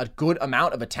defending a good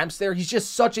amount of attempts there. He's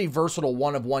just such a versatile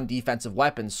one-of-one defensive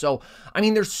weapon. So, I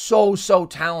mean, they're so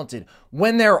talented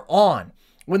when they're on,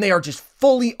 when they are just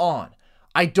fully on.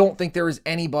 I don't think there is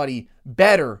anybody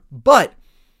better, but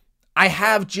I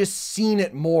have just seen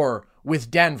it more with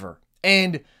Denver.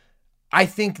 And I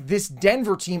think this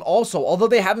Denver team also, although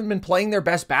they haven't been playing their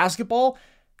best basketball,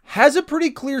 has a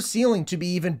pretty clear ceiling to be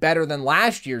even better than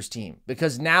last year's team,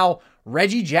 because now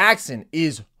Reggie Jackson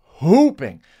is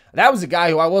hooping. That was a guy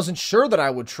who I wasn't sure that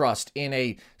I would trust in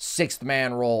a sixth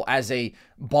man role as a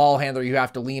ball handler you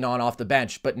have to lean on off the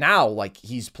bench. But now, like,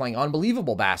 he's playing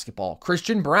unbelievable basketball.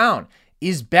 Christian Brown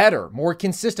is better, more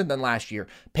consistent than last year.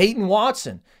 Peyton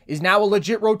Watson is now a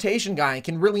legit rotation guy and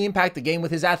can really impact the game with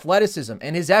his athleticism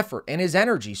and his effort and his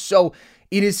energy. So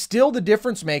it is still the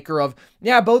difference maker of,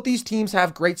 yeah, both these teams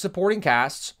have great supporting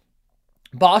casts.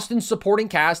 Boston's supporting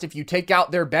cast, if you take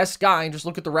out their best guy and just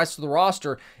look at the rest of the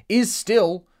roster, is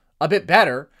still a bit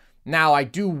better. Now, I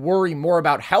do worry more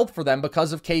about health for them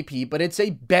because of KP, but it's a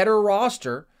better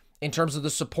roster in terms of the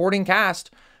supporting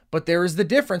cast. But there is the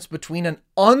difference between an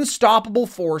unstoppable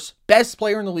force, best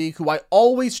player in the league, who I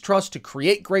always trust to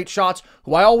create great shots,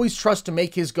 who I always trust to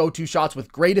make his go-to shots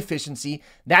with great efficiency.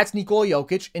 That's Nikola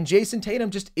Jokic, and Jason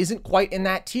Tatum just isn't quite in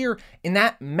that tier, and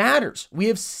that matters. We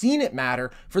have seen it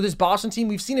matter for this Boston team.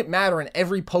 We've seen it matter in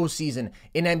every postseason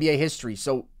in NBA history.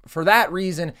 So for that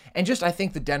reason, and just I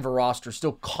think the Denver roster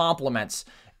still complements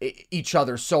each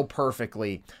other so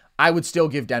perfectly, I would still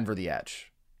give Denver the edge.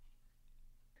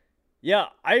 Yeah,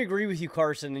 I agree with you,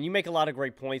 Carson, and you make a lot of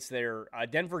great points there.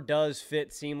 Denver does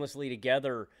fit seamlessly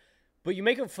together, but you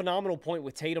make a phenomenal point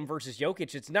with Tatum versus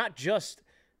Jokic. It's not just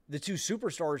the two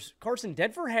superstars. Carson,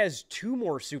 Denver has two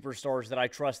more superstars that I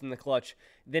trust in the clutch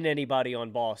than anybody on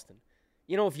Boston.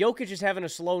 You know, if Jokic is having a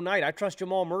slow night, I trust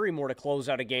Jamal Murray more to close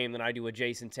out a game than I do with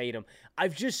Jason Tatum.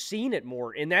 I've just seen it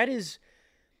more, and that is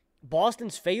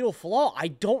Boston's fatal flaw. I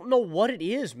don't know what it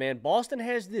is, man. Boston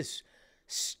has this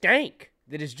stank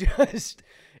that is just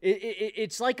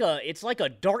it's like a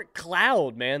dark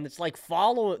cloud, man. That's like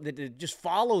that it just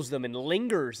follows them and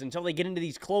lingers until they get into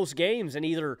these close games, and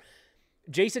either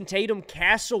Jason Tatum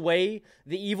casts away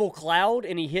the evil cloud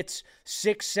and he hits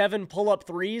 6-7 pull-up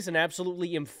threes and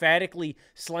absolutely emphatically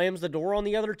slams the door on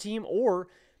the other team, or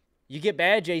you get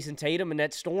bad Jason Tatum and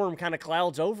that storm kind of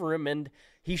clouds over him and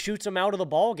he shoots them out of the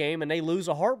ball game and they lose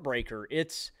a heartbreaker.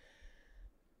 It's,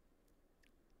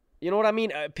 you know what I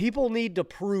mean? People need to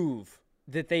prove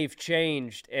that they've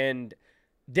changed, and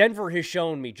Denver has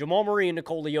shown me, Jamal Murray and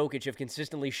Nikola Jokic have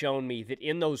consistently shown me that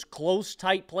in those close,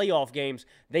 tight playoff games,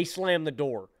 they slam the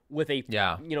door with a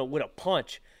with a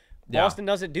punch. Boston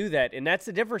doesn't do that, and that's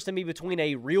the difference to me between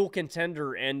a real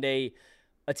contender and a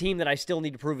team that I still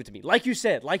need to prove it to me. Like you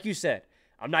said,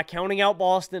 I'm not counting out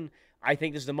Boston. I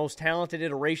think this is the most talented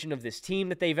iteration of this team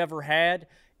that they've ever had.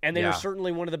 And they are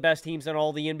certainly one of the best teams in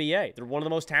all the NBA. They're one of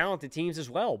the most talented teams as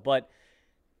well. But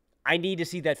I need to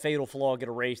see that fatal flaw get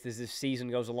erased as this season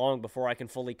goes along before I can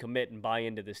fully commit and buy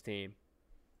into this team.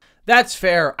 That's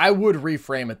fair. I would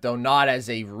reframe it, though, not as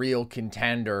a real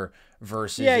contender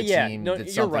versus a team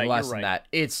that's something less than that.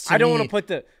 It's I don't want to put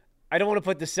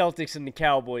the Celtics and the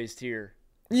Cowboys tier.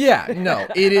 Yeah, no.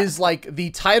 It is like the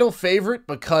title favorite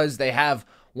because they have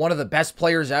one of the best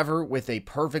players ever with a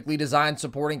perfectly designed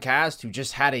supporting cast who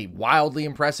just had a wildly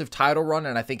impressive title run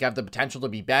and I think have the potential to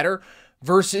be better,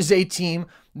 versus a team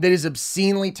that is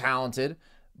obscenely talented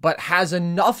but has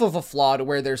enough of a flaw to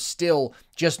where they're still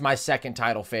just my second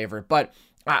title favorite. But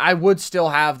I would still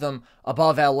have them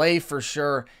above LA for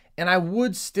sure, and I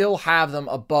would still have them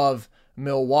above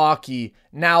Milwaukee.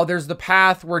 Now, there's the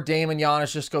path where Dame and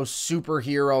Giannis just go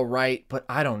superhero, right? But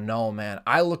I don't know, man.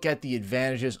 I look at the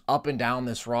advantages up and down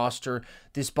this roster.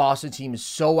 This Boston team is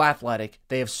so athletic.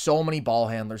 They have so many ball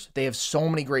handlers. They have so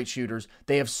many great shooters.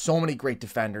 They have so many great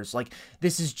defenders. Like,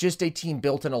 this is just a team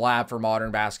built in a lab for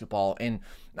modern basketball. And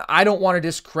I don't want to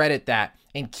discredit that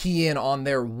and key in on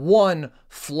their one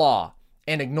flaw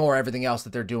and ignore everything else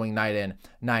that they're doing night in,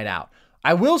 night out.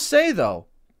 I will say, though,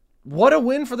 what a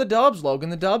win for the Dubs,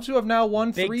 Logan. The Dubs, who have now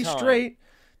won three straight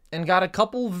and got a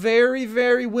couple very,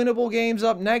 very winnable games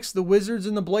up next, the Wizards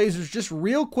and the Blazers. Just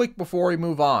real quick before we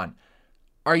move on,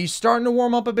 are you starting to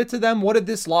warm up a bit to them? What did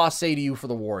this loss say to you for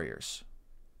the Warriors?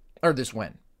 Or this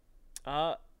win?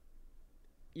 I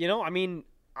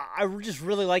just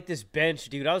really like this bench,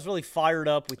 dude. I was really fired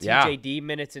up with TJD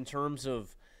minutes in terms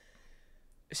of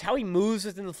how he moves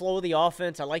within the flow of the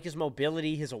offense. I like his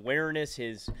mobility, his awareness,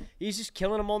 he's just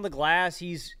killing them on the glass.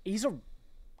 He's a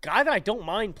guy that I don't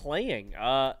mind playing.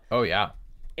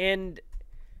 And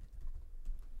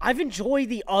I've enjoyed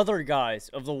the other guys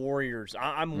of the Warriors.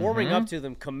 I'm warming up to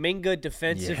them. Kuminga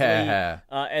defensively,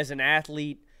 as an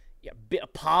athlete,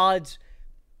 Pods,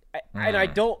 and I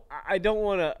don't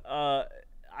want to.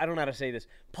 I don't know how to say this.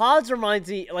 Pods reminds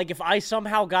me, like, if I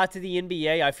somehow got to the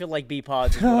NBA, I feel like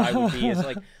B-Pods is what I would be. It's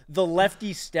like the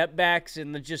lefty step backs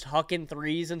and the just hucking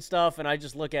threes and stuff, and I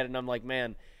just look at it and I'm like,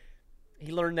 man,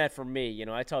 he learned that from me. You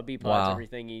know, I taught B-Pods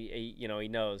everything he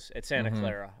knows at Santa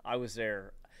Clara. I was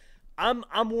there.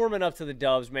 I'm warming up to the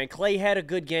Dubs, man. Clay had a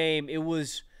good game.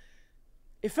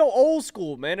 It felt old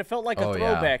school, man. It felt like a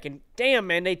throwback. And damn,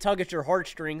 man, they tug at your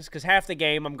heartstrings because half the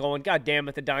game I'm going, God damn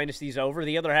it, the dynasty's over.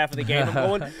 The other half of the game I'm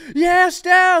going, yeah,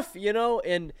 Steph, you know.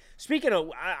 And speaking of,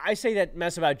 I say that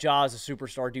mess about Ja as a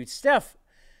superstar, dude. Steph,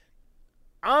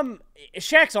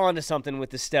 Shaq's on to something with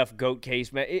the Steph GOAT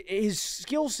case, man. His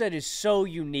skill set is so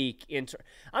unique.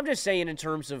 I'm just saying in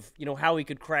terms of, you know, how he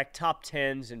could crack top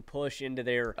 10s and push into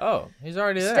there. Oh, he's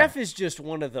already there. Steph is just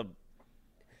one of the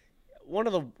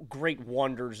great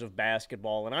wonders of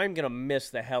basketball, and I'm going to miss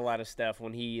the hell out of Steph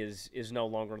when he is no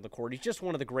longer on the court. He's just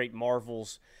one of the great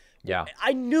marvels. Yeah.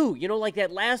 I knew, you know, like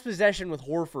that last possession with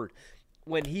Horford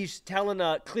when he's telling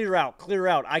clear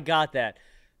out, I got that.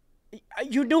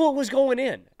 You knew it was going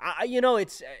in.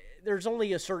 There's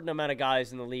only a certain amount of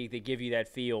guys in the league that give you that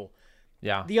feel.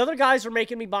 Yeah. The other guys are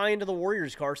making me buy into the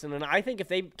Warriors, Carson, and I think if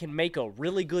they can make a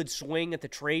really good swing at the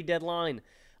trade deadline,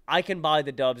 I can buy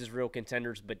the Dubs as real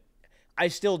contenders, but I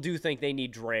still do think they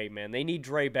need Dre, man. They need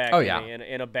Dre back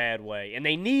in a bad way. And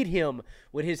they need him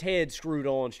with his head screwed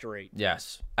on straight.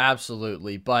 Yes,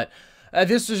 absolutely. But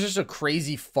this was just a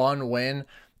crazy fun win.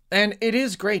 And it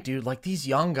is great, dude. Like, these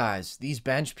young guys, these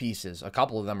bench pieces, a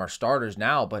couple of them are starters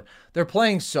now, but they're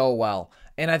playing so well.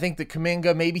 And I think that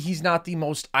Kuminga, maybe he's not the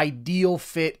most ideal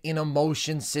fit in a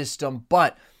motion system,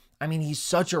 but I mean, he's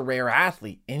such a rare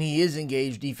athlete, and he is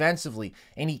engaged defensively,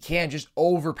 and he can just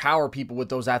overpower people with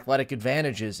those athletic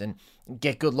advantages and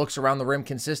get good looks around the rim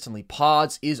consistently.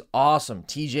 Pods is awesome.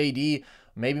 TJD,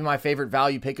 maybe my favorite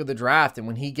value pick of the draft, and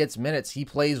when he gets minutes, he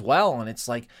plays well, and it's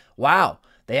like, wow,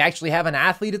 they actually have an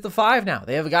athlete at the 5 now.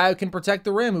 They have a guy who can protect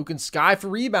the rim, who can sky for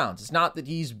rebounds. It's not that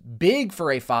he's big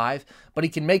for a 5, but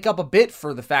he can make up a bit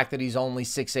for the fact that he's only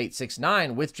 6'8",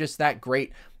 6'9", with just that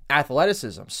great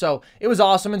athleticism. So it was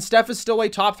awesome, and Steph is still a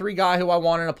top 3 guy who I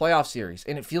want in a playoff series,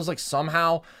 and it feels like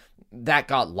somehow that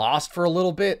got lost for a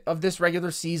little bit of this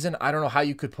regular season. I don't know how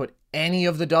you could put any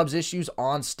of the Dubs issues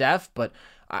on Steph, but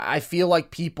I feel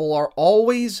like people are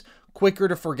always quicker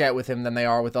to forget with him than they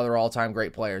are with other all-time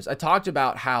great players. I talked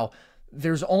about how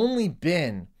there's only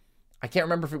been, I can't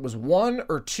remember if it was 1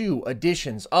 or 2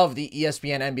 editions of the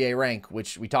ESPN NBA rank,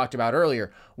 which we talked about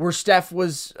earlier, where Steph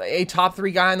was a top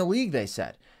 3 guy in the league, they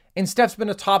said. And Steph's been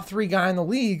a top 3 guy in the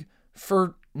league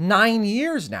for 9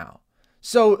 years now.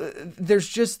 So there's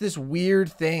just this weird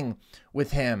thing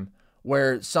with him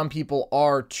where some people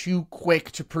are too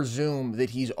quick to presume that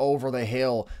he's over the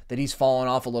hill, that he's fallen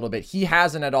off a little bit. He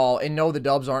hasn't at all. And no, the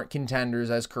Dubs aren't contenders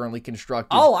as currently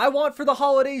constructed. All I want for the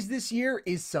holidays this year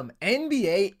is some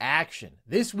NBA action.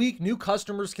 This week, new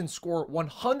customers can score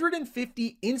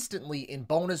 $150 instantly in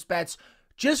bonus bets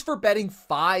just for betting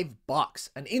 $5.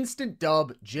 An instant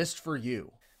dub just for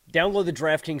you. Download the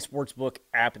DraftKings Sportsbook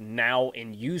app now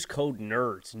and use code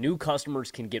NERDS. New customers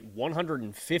can get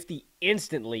 $150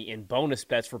 instantly in bonus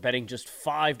bets for betting just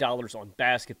 $5 on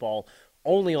basketball,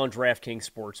 only on DraftKings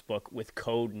Sportsbook with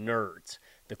code NERDS.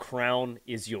 The crown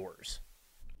is yours.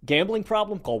 Gambling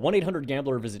problem? Call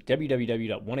 1-800-GAMBLER or visit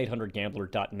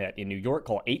www.1800gambler.net. In New York,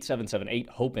 call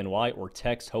 877-8-HOPE-NY or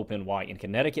text HOPE-NY. In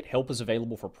Connecticut, help is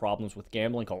available for problems with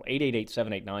gambling. Call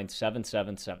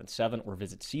 888-789-7777 or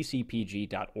visit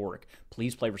ccpg.org.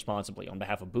 Please play responsibly. On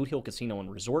behalf of Boot Hill Casino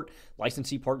and Resort,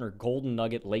 licensee partner Golden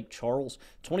Nugget Lake Charles,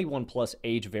 21 plus,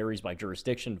 age varies by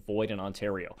jurisdiction, void in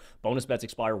Ontario. Bonus bets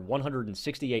expire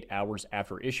 168 hours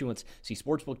after issuance. See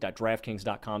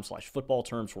sportsbook.draftkings.com/football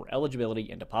terms for eligibility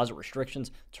and deposit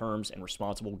restrictions, terms, and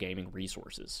responsible gaming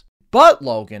resources. But,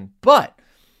 Logan,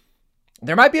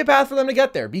 there might be a path for them to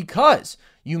get there, because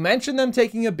you mentioned them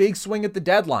taking a big swing at the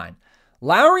deadline.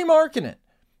 Lauri Markkanen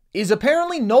is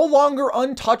apparently no longer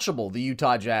untouchable, the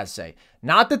Utah Jazz say.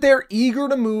 Not that they're eager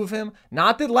to move him,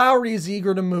 not that Lauri is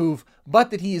eager to move,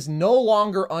 but that he is no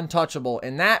longer untouchable,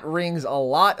 and that rings a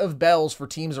lot of bells for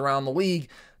teams around the league,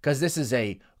 because this is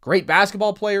a great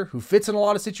basketball player who fits in a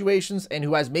lot of situations and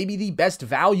who has maybe the best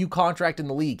value contract in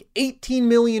the league, $18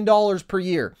 million per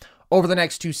year over the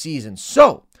next 2 seasons.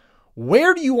 So,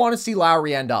 where do you want to see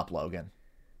Lauri end up, Logan?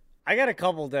 I got a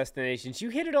couple destinations. You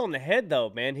hit it on the head,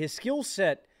 though, man. His skill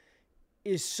set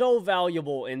is so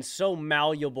valuable and so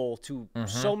malleable to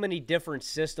so many different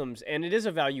systems, and it is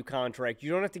a value contract.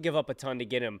 You don't have to give up a ton to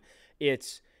get him.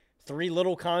 It's 3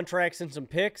 little contracts and some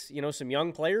picks, some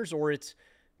young players, or it's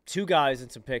 2 guys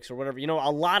and some picks or whatever. A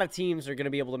lot of teams are going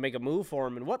to be able to make a move for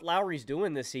him, and what Lowry's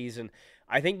doing this season,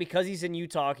 I think because he's in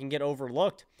Utah, can get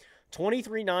overlooked.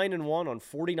 23-9-1 on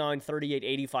 49, 38,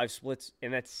 85 splits,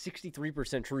 and that's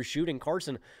 63% true shooting.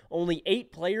 Carson, only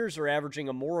 8 players are averaging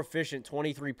a more efficient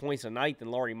 23 points a night than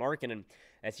Lauri Markkanen.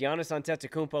 That's Giannis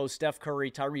Antetokounmpo, Steph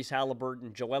Curry, Tyrese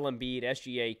Halliburton, Joel Embiid,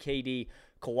 SGA, KD,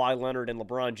 Kawhi Leonard, and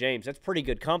LeBron James. That's pretty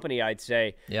good company, I'd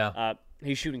say. Yeah.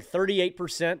 He's shooting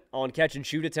 38% on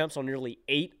catch-and-shoot attempts on nearly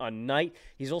 8 a night.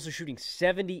 He's also shooting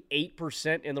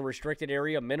 78% in the restricted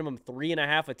area, minimum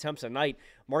 3.5 attempts a night.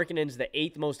 Markkanen's the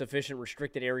 8th most efficient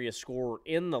restricted area scorer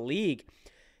in the league.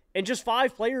 And just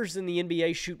 5 players in the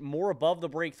NBA shoot more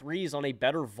above-the-break threes on a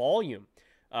better volume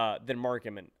than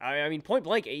Markkanen. I mean, point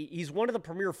blank, he's one of the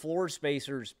premier floor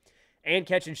spacers and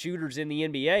catch-and-shooters in the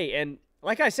NBA. And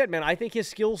like I said, man, I think his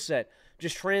skill set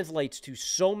just translates to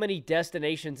so many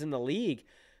destinations in the league.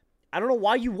 I don't know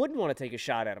why you wouldn't want to take a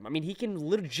shot at him. I mean, he can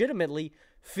legitimately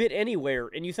fit anywhere.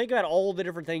 And you think about all the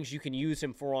different things you can use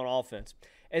him for on offense.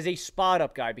 As a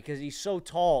spot-up guy, because he's so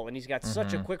tall and he's got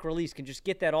such a quick release, can just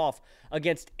get that off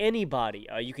against anybody.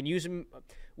 You can use him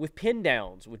with pin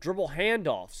downs, with dribble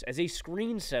handoffs, as a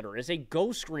screen setter, as a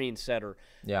go screen setter,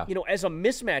 as a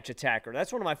mismatch attacker.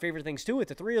 That's one of my favorite things, too. At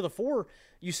the 3 or the 4,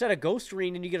 you set a go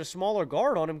screen and you get a smaller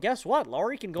guard on him. Guess what?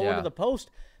 Lauri can go into the post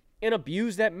and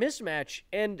abuse that mismatch.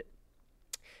 And,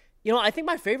 I think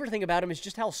my favorite thing about him is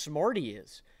just how smart he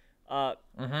is.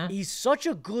 He's such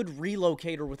a good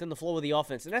relocator within the flow of the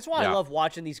offense. And that's why I love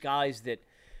watching these guys that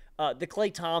the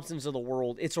Klay Thompsons of the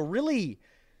world. It's a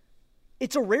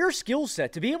rare skill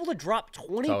set. To be able to drop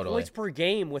 20 points per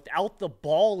game without the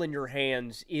ball in your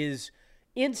hands is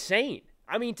insane.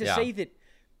 I mean, to say that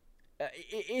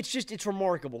it's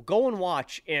remarkable. Go and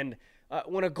watch. And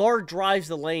when a guard drives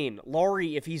the lane,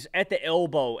 Lauri, if he's at the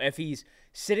elbow, if he's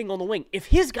sitting on the wing, if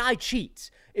his guy cheats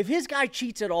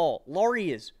at all,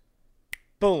 Lauri is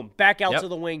boom, back out to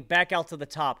the wing, back out to the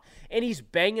top, and he's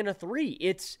banging a 3.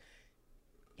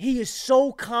 He is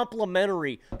so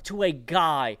complimentary to a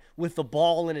guy with the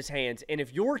ball in his hands. And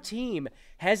if your team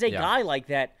has a guy like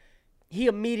that, he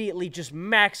immediately just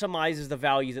maximizes the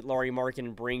value that Lauri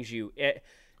Markkanen brings you.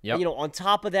 On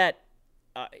top of that,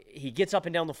 he gets up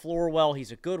and down the floor well.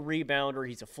 He's a good rebounder.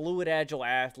 He's a fluid, agile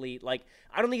athlete. Like,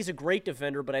 I don't think he's a great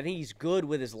defender, but I think he's good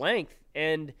with his length.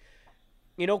 And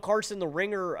Carson, the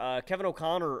Ringer, Kevin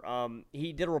O'Connor,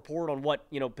 he did a report on what,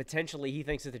 potentially he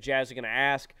thinks that the Jazz are going to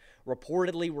ask.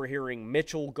 Reportedly, we're hearing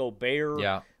Mitchell,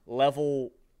 Gobert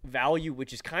level value,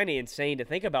 which is kind of insane to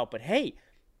think about. But, hey,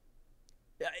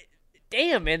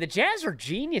 damn, man, the Jazz are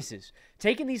geniuses.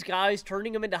 Taking these guys,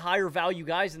 turning them into higher value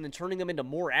guys, and then turning them into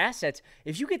more assets.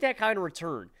 If you get that kind of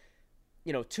return,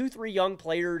 2-3 young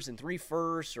players and 3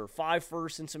 firsts or 5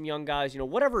 firsts and some young guys,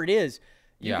 whatever it is,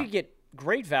 you could get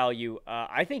great value.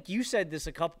 I think you said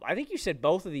I think you said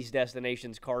both of these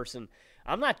destinations, Carson.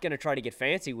 I'm not going to try to get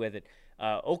fancy with it.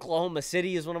 Oklahoma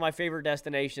City is one of my favorite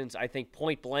destinations. I think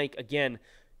point blank, again,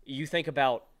 you think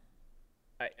about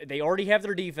they already have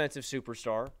their defensive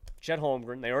superstar, Chet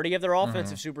Holmgren. They already have their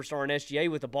offensive superstar in SGA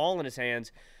with the ball in his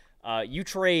hands. You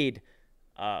trade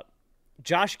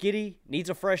Josh Giddey, needs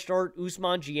a fresh start,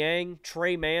 Ousmane Dieng,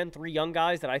 Trey Mann, 3 young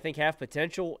guys that I think have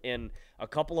potential, in a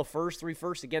couple of 3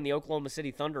 firsts. Again, the Oklahoma City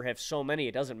Thunder have so many,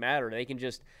 it doesn't matter. They can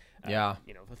just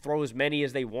throw as many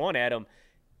as they want at him.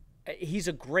 He's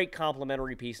a great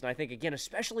complimentary piece, and I think, again,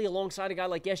 especially alongside a guy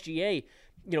like SGA,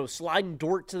 sliding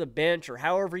Dort to the bench or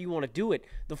however you want to do it,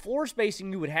 the floor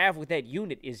spacing you would have with that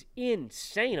unit is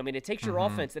insane. I mean, it takes your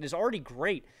offense that is already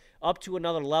great up to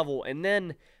another level. And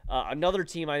then another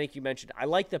team I think you mentioned, I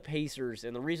like the Pacers,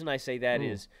 and the reason I say that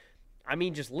is,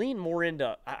 just lean more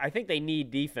into – I think they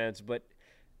need defense, but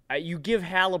you give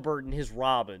Halliburton his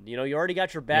Robin. You already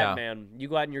got your Batman. You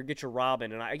go out and get your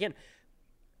Robin. And again –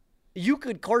 you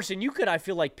could, I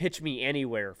feel like, pitch me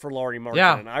anywhere for Lauri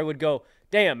Markkanen. And I would go,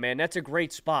 damn, man, that's a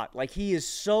great spot. Like, he is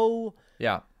so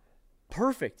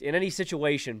perfect in any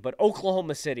situation. But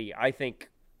Oklahoma City, I think,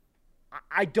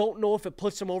 I don't know if it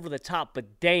puts him over the top,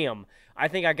 but damn, I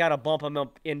think I got to bump him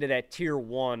up into that tier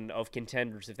 1 of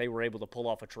contenders if they were able to pull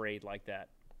off a trade like that.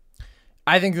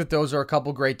 I think that those are a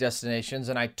couple great destinations,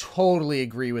 and I totally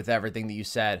agree with everything that you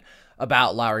said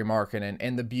about Lauri Markkanen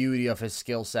and the beauty of his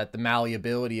skill set, the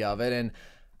malleability of it. And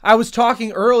I was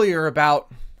talking earlier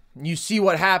about, you see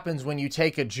what happens when you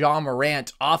take a Ja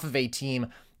Morant off of a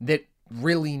team that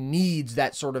really needs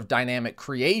that sort of dynamic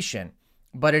creation.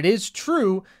 But it is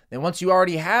true that once you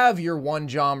already have your one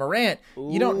John Morant,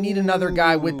 you don't need another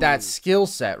guy with that skill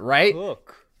set, right?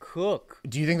 Cook.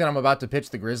 Do you think that I'm about to pitch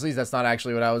the Grizzlies? That's not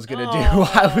actually what I was going to do.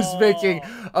 I was making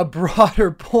a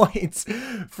broader point.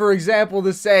 For example,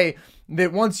 to say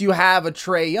that once you have a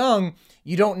Trae Young,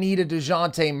 you don't need a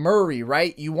DeJounte Murray,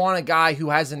 right? You want a guy who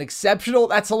has an exceptional...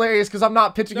 That's hilarious because I'm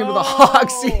not pitching him to the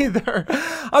Hawks either.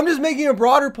 I'm just making a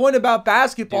broader point about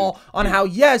basketball on how,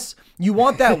 yes, you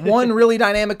want that one really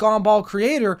dynamic on-ball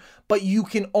creator, but you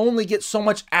can only get so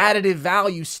much additive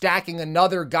value stacking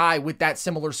another guy with that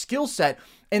similar skill set.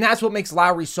 And that's what makes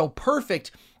Lowry so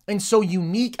perfect and so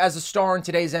unique as a star in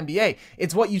today's NBA.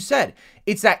 It's what you said.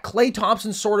 It's that Klay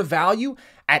Thompson sort of value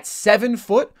at 7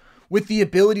 foot with the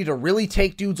ability to really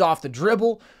take dudes off the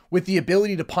dribble, with the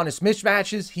ability to punish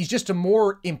mismatches. He's just a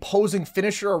more imposing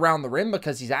finisher around the rim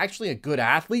because he's actually a good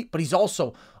athlete, but he's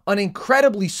also an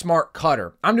incredibly smart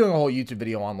cutter. I'm doing a whole YouTube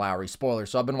video on Lowry, spoiler,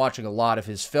 so I've been watching a lot of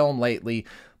his film lately,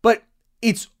 but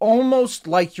it's almost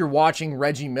like you're watching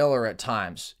Reggie Miller at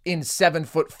times in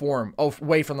 7-foot form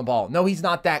away from the ball. No, he's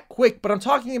not that quick, but I'm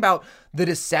talking about the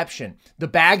deception, the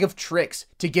bag of tricks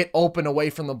to get open away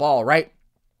from the ball, right?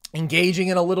 Engaging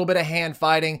in a little bit of hand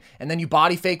fighting, and then you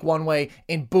body fake one way,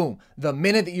 and boom, the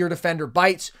minute that your defender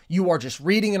bites, you are just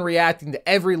reading and reacting to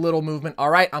every little movement.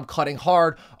 All right, I'm cutting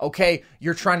hard. Okay,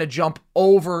 you're trying to jump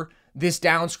over this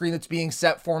down screen that's being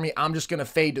set for me. I'm just going to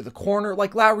fade to the corner.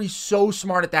 Like, Lowry's so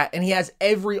smart at that, and he has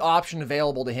every option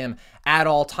available to him at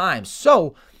all times.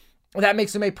 So that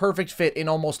makes him a perfect fit in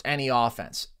almost any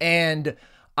offense. And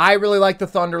I really like the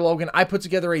Thunder, Logan. I put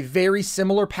together a very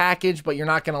similar package, but you're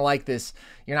not going to like this.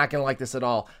 You're not going to like this at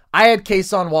all. I had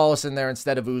Kason Wallace in there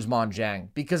instead of Ousmane Dieng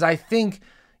because I think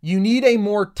you need a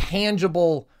more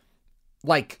tangible,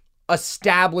 like,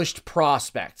 established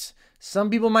prospect.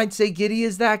 Some people might say Giddey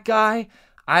is that guy.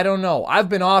 I don't know. I've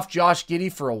been off Josh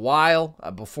Giddey for a while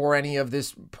before any of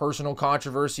this personal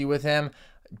controversy with him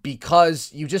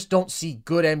because you just don't see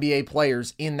good NBA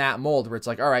players in that mold where it's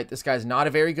like, all right, this guy's not a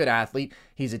very good athlete.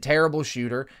 He's a terrible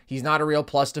shooter. He's not a real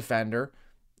plus defender.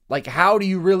 Like, how do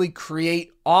you really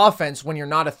create offense when you're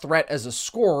not a threat as a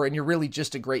scorer and you're really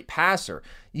just a great passer?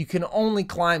 You can only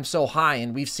climb so high,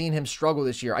 and we've seen him struggle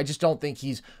this year. I just don't think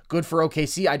he's good for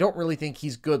OKC. I don't really think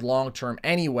he's good long-term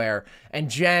anywhere. And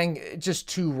Dieng, just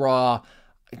too raw.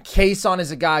 Kason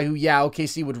is a guy who, yeah,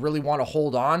 OKC would really want to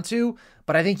hold on to,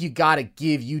 but I think you got to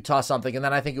give Utah something, and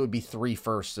then I think it would be 3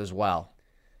 firsts as well.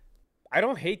 I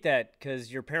don't hate that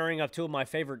because you're pairing up two of my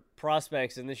favorite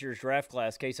prospects in this year's draft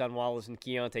class, Kason Wallace and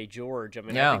Keontae George. I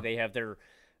mean, I think they have their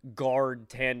guard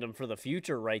tandem for the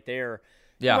future right there.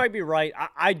 You might be right.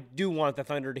 I do want the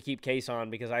Thunder to keep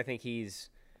Kason because I think he's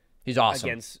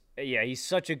awesome. He's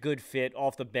such a good fit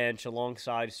off the bench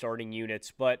alongside starting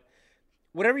units. But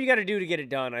whatever you got to do to get it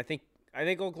done, I think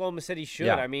Oklahoma City should.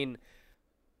 Yeah. I mean,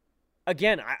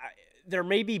 again, there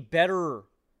may be better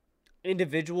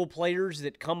individual players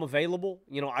that come available.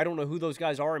 You know, I don't know who those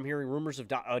guys are. I'm hearing rumors of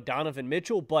Donovan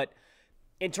Mitchell, but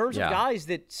in terms of guys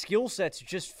that skill sets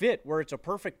just fit where it's a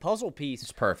perfect puzzle piece.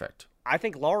 It's perfect. I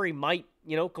think Lowry might,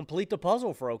 complete the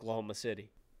puzzle for Oklahoma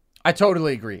City. I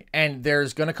totally agree. And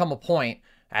there's going to come a point,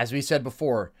 as we said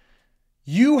before,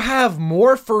 you have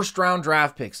more first-round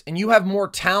draft picks and you have more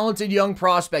talented young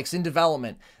prospects in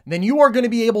development than you are going to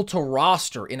be able to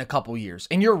roster in a couple years.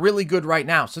 And you're really good right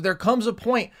now. So there comes a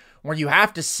point where you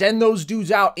have to send those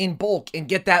dudes out in bulk and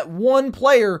get that one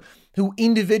player who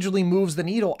individually moves the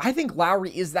needle. I think Lowry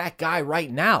is that guy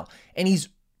right now. And he's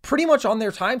pretty much on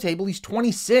their timetable. He's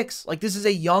 26. Like, this is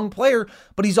a young player,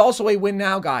 but he's also a win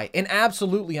now guy. And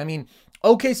absolutely, I mean,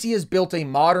 OKC has built a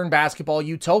modern basketball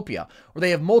utopia where they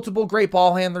have multiple great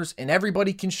ball handlers and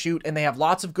everybody can shoot and they have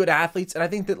lots of good athletes. And I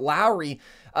think that Lowry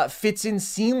fits in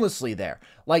seamlessly there.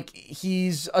 Like,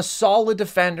 he's a solid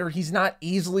defender. He's not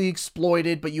easily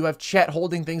exploited, but you have Chet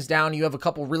holding things down. You have a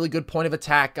couple really good point of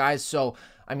attack guys. So,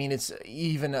 I mean, it's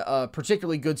even a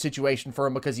particularly good situation for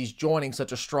him because he's joining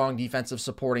such a strong defensive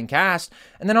supporting cast.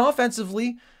 And then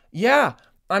offensively,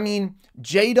 I mean,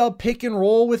 J-Dub pick and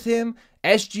roll with him,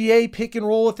 SGA pick and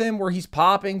roll with him where he's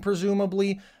popping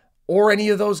presumably, or any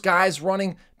of those guys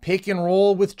running pick and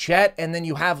roll with Chet, and then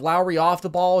you have Lowry off the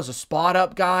ball as a spot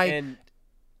up guy. And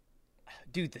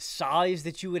dude, the size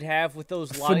that you would have with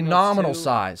those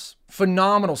lineups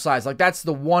phenomenal size. Like, that's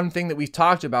the one thing that we've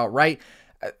talked about, right?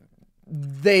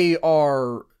 They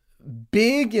are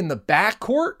big in the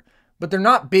backcourt, but they're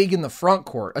not big in the front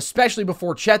court, especially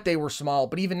before Chet, they were small.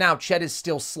 But even now, Chet is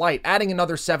still slight. Adding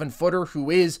another 7-footer who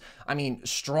is, I mean,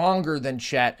 stronger than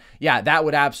Chet, that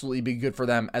would absolutely be good for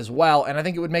them as well. And I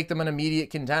think it would make them an immediate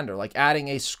contender. Like, adding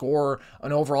a scorer,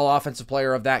 an overall offensive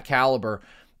player of that caliber,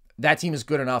 that team is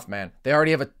good enough, man. They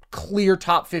already have a clear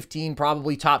top 15,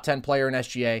 probably top 10 player in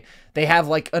SGA. They have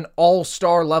like an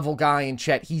all-star level guy in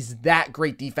Chet. He's that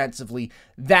great defensively,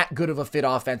 that good of a fit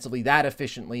offensively, that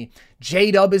efficiently.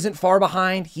 J-Dub isn't far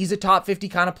behind. He's a top 50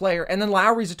 kind of player. And then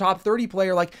Lowry's a top 30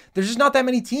 player. Like, there's just not that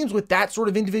many teams with that sort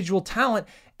of individual talent,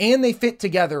 and they fit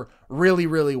together really,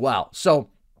 really well. So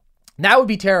that would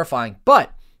be terrifying.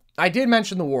 But I did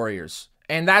mention the Warriors,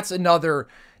 and that's another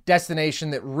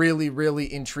destination that really,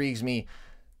 really intrigues me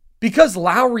because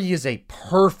Lowry is a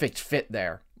perfect fit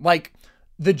there. Like,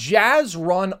 the Jazz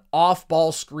run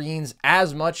off-ball screens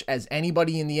as much as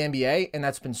anybody in the NBA, and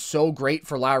that's been so great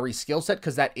for Lowry's skill set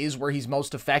because that is where he's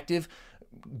most effective,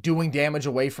 doing damage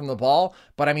away from the ball.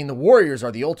 But I mean, the Warriors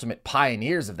are the ultimate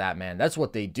pioneers of that, man. That's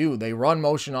what they do. They run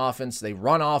motion offense. They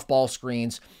run off-ball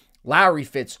screens. Lowry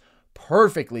fits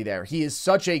perfectly there. He is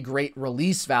such a great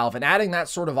release valve, and adding that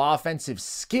sort of offensive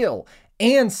skill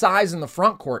and size in the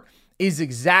front court is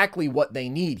exactly what they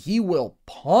need. He will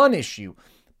punish you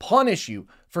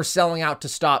for selling out to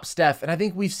stop Steph. And I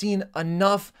think we've seen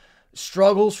enough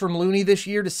struggles from Looney this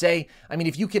year to say, I mean,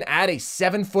 if you can add a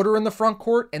 7-footer in the front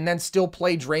court and then still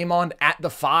play Draymond at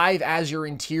the 5 as your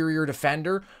interior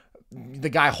defender, the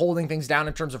guy holding things down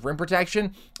in terms of rim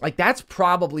protection, like, that's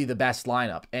probably the best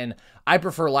lineup. And I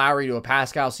prefer Lowry to a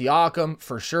Pascal Siakam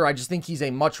for sure. I just think he's a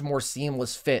much more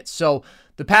seamless fit. So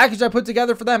the package I put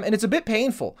together for them, and it's a bit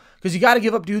painful because you got to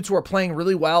give up dudes who are playing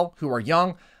really well, who are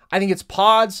young. I think it's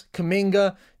Pods,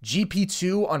 Kuminga,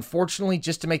 GP2, unfortunately,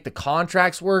 just to make the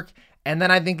contracts work. And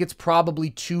then I think it's probably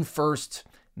 2 firsts,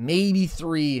 maybe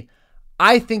 3.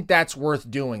 I think that's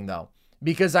worth doing, though,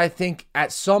 because I think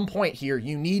at some point here,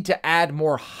 you need to add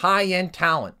more high-end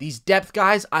talent. These depth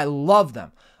guys, I love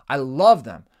them.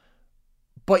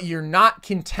 But you're not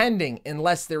contending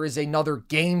unless there is another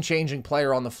game-changing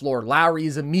player on the floor. Lowry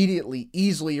is immediately,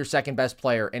 easily your second-best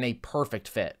player and a perfect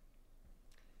fit.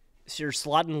 So you're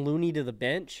slotting Looney to the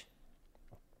bench?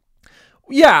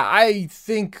 Yeah, I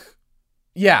think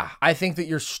that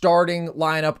your starting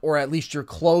lineup, or at least your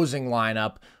closing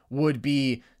lineup, would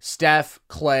be Steph,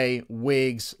 Clay,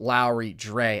 Wiggs, Lowry,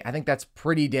 Dre. I think that's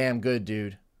pretty damn good,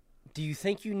 dude. Do you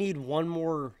think you need one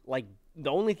more, like,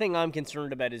 the only thing I'm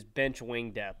concerned about is bench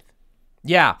wing depth?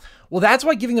 Yeah, well, that's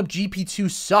why giving up GP2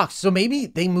 sucks. So maybe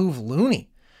they move Looney.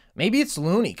 Maybe it's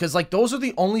Looney, because, like, those are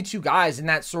the only 2 guys in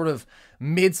that sort of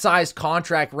mid-sized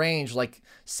contract range, like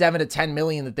 7 to 10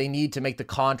 million, that they need to make the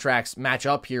contracts match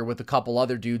up here with a couple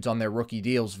other dudes on their rookie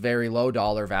deals, very low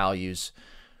dollar values.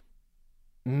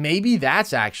 Maybe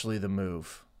that's actually the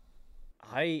move.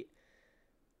 I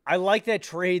like that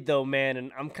trade, though, man,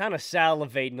 and I'm kind of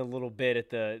salivating a little bit at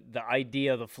the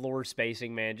idea of the floor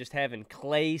spacing, man. Just having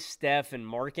Clay, Steph, and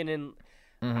Markkanen.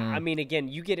 I mean, again,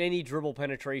 you get any dribble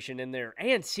penetration in there,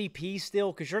 and CP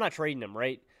still, because you're not trading him,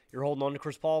 right? You're holding on to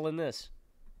Chris Paul in this.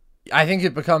 I think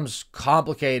it becomes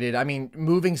complicated. I mean,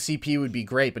 moving CP would be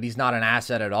great, but he's not an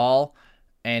asset at all.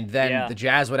 And then the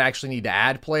Jazz would actually need to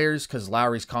add players because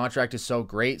Lowry's contract is so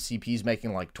great. CP's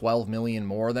making like $12 million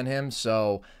more than him.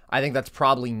 So I think that's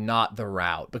probably not the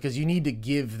route because you need to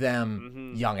give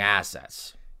them young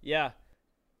assets. Yeah.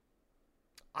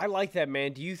 I like that,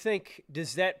 man. Do you think,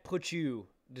 does that put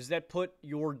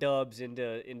your Dubs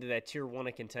into that tier 1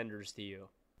 of contenders to you?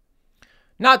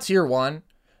 Not tier 1.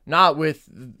 Not with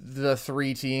the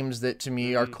 3 teams that, to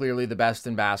me, are clearly the best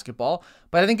in basketball.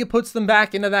 But I think it puts them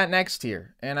back into that next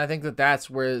tier. And I think that that's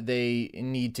where they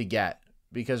need to get.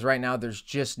 Because right now, there's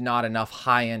just not enough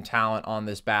high-end talent on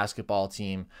this basketball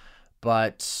team.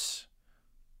 But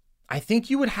I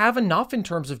think you would have enough in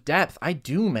terms of depth. I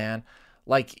do, man.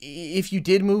 Like, if you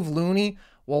did move Looney,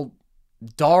 well,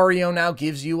 Dario now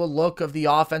gives you a look of the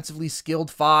offensively skilled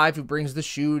 5 who brings the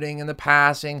shooting and the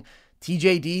passing.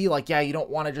 TJD, like, yeah, you don't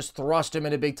want to just thrust him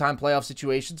into big-time playoff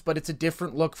situations, but it's a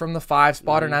different look from the 5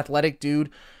 spot, an athletic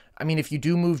dude. I mean, if you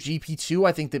do move GP2,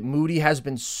 I think that Moody has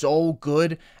been so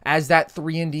good as that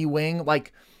 3-and-D wing.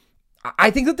 Like, I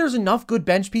think that there's enough good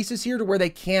bench pieces here to where they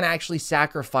can actually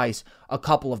sacrifice a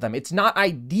couple of them. It's not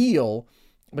ideal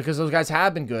because those guys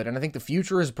have been good, and I think the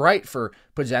future is bright for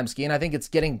Podziemski, and I think it's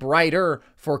getting brighter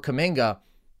for Kuminga.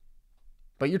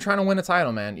 But you're trying to win a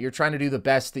title, man. You're trying to do the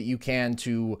best that you can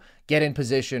to get in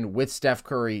position with Steph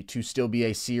Curry to still be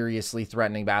a seriously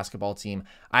threatening basketball team.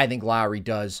 I think Lowry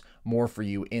does more for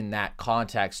you in that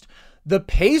context. The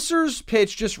Pacers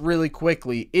pitch, just really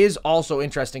quickly, is also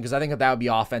interesting because I think that would be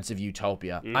offensive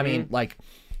utopia. I mean, like,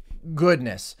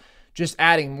 goodness. Just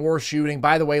adding more shooting.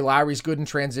 By the way, Lowry's good in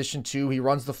transition too. He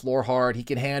runs the floor hard. He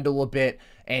can handle a bit,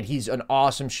 and he's an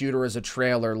awesome shooter as a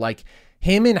trailer. Like,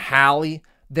 him and Hallie,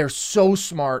 they're so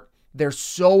smart. They're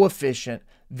so efficient.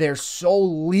 They're so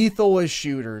lethal as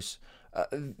shooters.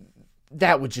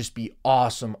 That would just be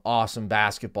awesome, awesome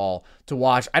basketball to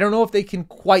watch. I don't know if they can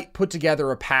quite put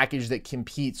together a package that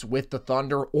competes with the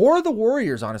Thunder or the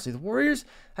Warriors, honestly. The Warriors,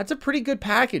 that's a pretty good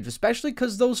package, especially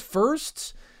because those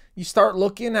firsts, you start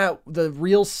looking at the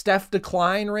real Steph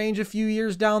decline range a few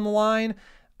years down the line.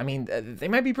 I mean, they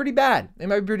might be pretty bad.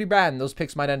 And those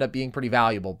picks might end up being pretty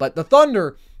valuable. But the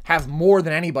Thunder have more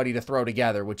than anybody to throw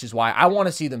together, which is why I want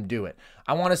to see them do it.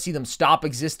 I want to see them stop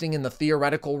existing in the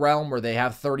theoretical realm where they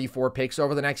have 34 picks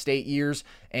over the next 8 years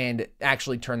and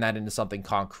actually turn that into something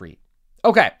concrete.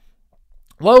 Okay,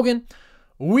 Logan,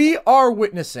 we are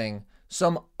witnessing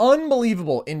some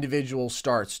unbelievable individual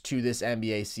starts to this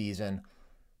NBA season.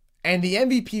 And the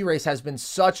MVP race has been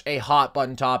such a hot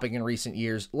button topic in recent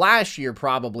years. Last year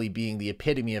probably being the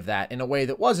epitome of that in a way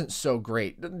that wasn't so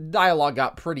great. The dialogue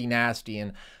got pretty nasty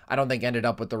and I don't think ended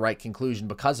up with the right conclusion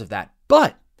because of that.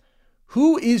 But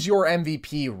who is your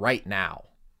MVP right now?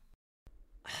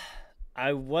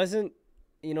 I wasn't,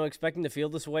 expecting to feel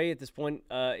this way at this point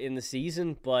in the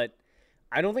season, but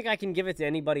I don't think I can give it to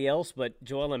anybody else but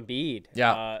Joel Embiid.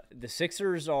 Yeah. The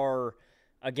Sixers are,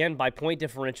 again, by point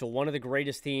differential, one of the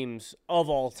greatest teams of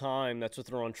all time. That's what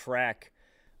they're on track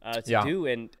to do.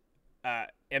 And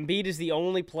Embiid is the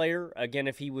only player, again,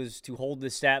 if he was to hold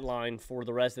this stat line for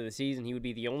the rest of the season, he would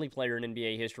be the only player in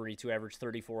NBA history to average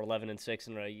 34, 11, and 6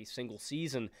 in a single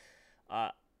season.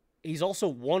 He's also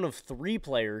one of 3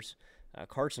 players.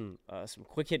 Carson, some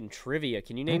quick hitting trivia.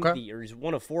 Can you name he's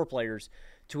one of 4 players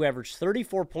to average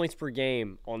 34 points per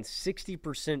game on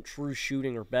 60% true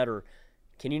shooting or better.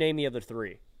 Can you name the other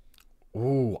 3?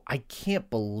 Ooh, I can't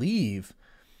believe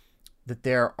that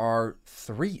there are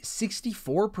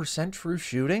 64% true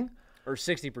shooting? Or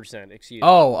 60%, excuse me.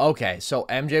 Oh, okay. So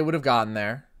MJ would have gotten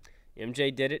there.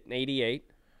 MJ did it in 88.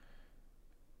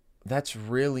 That's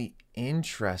really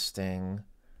interesting.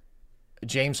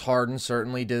 James Harden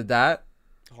certainly did that.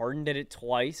 Harden did it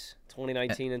twice,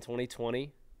 2019 and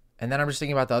 2020. And then I'm just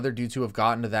thinking about the other dudes who have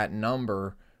gotten to that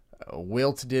number.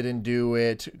 Wilt didn't do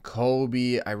it.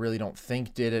 Kobe, I really don't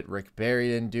think did it. Rick Barry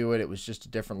didn't do it. It was just a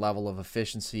different level of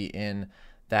efficiency in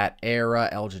that era.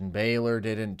 Elgin Baylor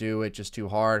didn't do it, just too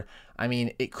hard. I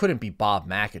mean, it couldn't be Bob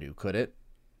McAdoo, could it?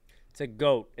 It's a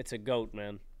GOAT. It's a GOAT,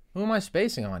 man. Who am I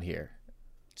spacing on here?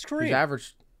 It's Kareem. Who's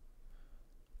averaged...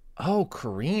 Oh,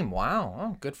 Kareem. Wow.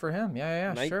 Oh, good for him.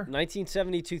 Yeah, sure.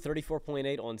 1972,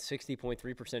 34.8 on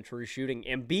 60.3% true shooting.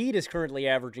 Embiid is currently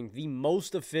averaging the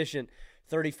most efficient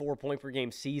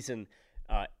 34-point-per-game season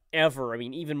ever. I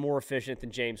mean, even more efficient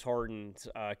than James Harden's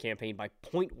campaign by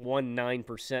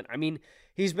 0.19%. I mean,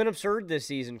 he's been absurd this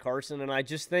season, Carson, and I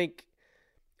just think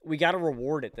we got to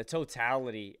reward it, the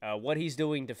totality, what he's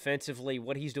doing defensively,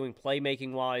 what he's doing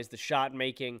playmaking-wise, the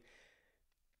shot-making.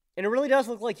 And it really does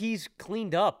look like he's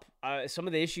cleaned up some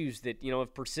of the issues that,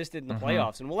 have persisted in the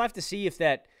playoffs. And we'll have to see if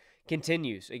that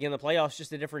continues. Again, the playoffs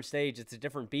just a different stage. It's a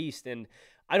different beast. And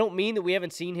I don't mean that we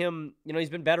haven't seen him, he's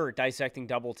been better at dissecting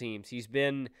double teams. He's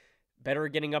been better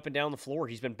at getting up and down the floor.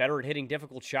 He's been better at hitting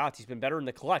difficult shots. He's been better in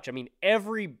the clutch. I mean,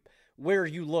 everywhere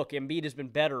you look, Embiid has been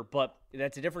better, but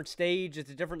that's a different stage. It's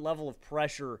a different level of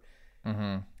pressure.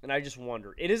 And I just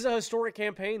wonder. It is a historic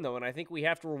campaign, though, and I think we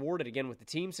have to reward it again with the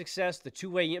team success, the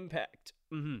two-way impact,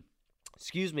 and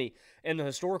the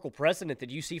historical precedent that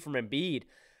you see from Embiid.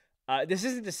 This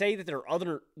isn't to say that there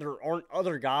aren't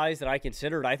other guys that I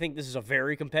considered. I think this is a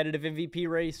very competitive MVP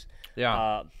race.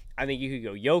 Yeah. I think you could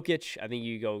go Jokic. I think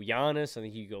you could go Giannis. I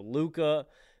think you could go Luka.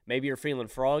 Maybe you're feeling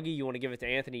froggy. You want to give it to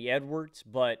Anthony Edwards.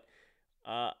 But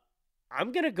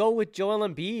I'm going to go with Joel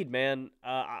Embiid, man.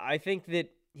 I think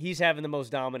that he's having the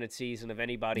most dominant season of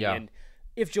anybody. Yeah. And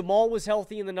if Jamal was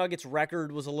healthy and the Nuggets'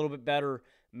 record was a little bit better,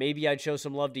 maybe I'd show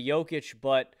some love to Jokic.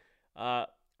 But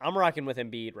I'm rocking with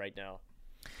Embiid right now.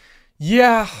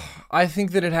 Yeah, I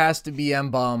think that it has to be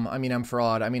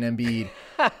Embiid.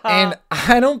 And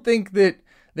I don't think that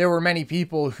there were many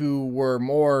people who were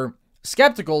more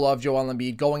skeptical of Joel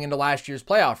Embiid going into last year's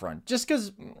playoff run. Just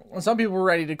because some people were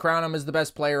ready to crown him as the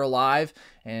best player alive,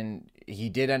 and he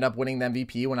did end up winning the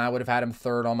MVP when I would have had him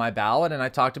third on my ballot. And I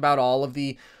talked about all of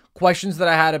the questions that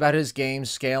I had about his game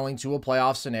scaling to a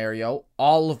playoff scenario,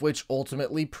 all of which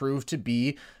ultimately proved to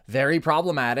be very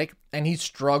problematic, and he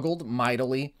struggled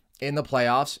mightily in the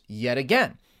playoffs yet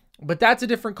again. But that's a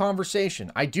different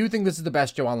conversation. I do think this is the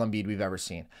best Joel Embiid we've ever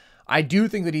seen. I do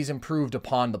think that he's improved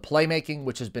upon the playmaking,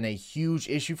 which has been a huge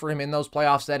issue for him in those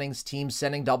playoff settings, teams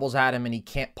sending doubles at him and he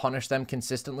can't punish them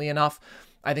consistently enough.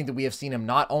 I think that we have seen him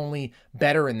not only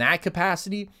better in that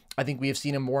capacity, I think we have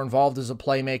seen him more involved as a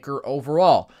playmaker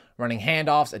overall, running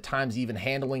handoffs, at times even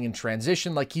handling in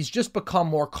transition. Like, he's just become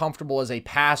more comfortable as a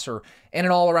passer and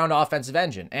an all-around offensive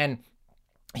engine. And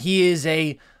he is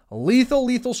a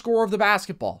lethal scorer of the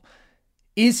basketball.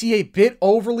 Is he a bit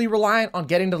overly reliant on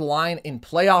getting to the line in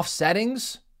playoff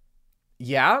settings?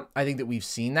 Yeah, I think that we've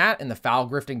seen that, and the foul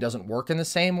grifting doesn't work in the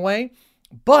same way.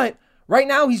 But right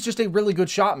now, he's just a really good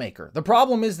shot maker. The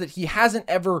problem is that he hasn't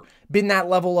ever been that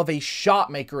level of a shot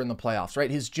maker in the playoffs,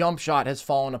 right? His jump shot has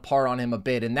fallen apart on him a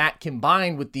bit, and that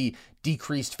combined with the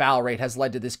decreased foul rate has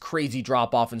led to this crazy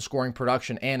drop-off in scoring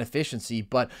production and efficiency.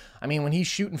 But, I mean, when he's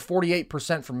shooting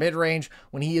 48% from mid-range,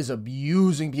 when he is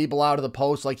abusing people out of the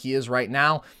post like he is right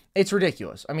now, it's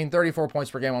ridiculous. I mean, 34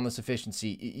 points per game on this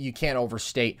efficiency, you can't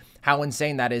overstate how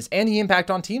insane that is, and the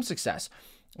impact on team success.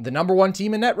 The number one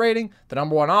team in net rating, the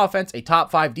number one offense, a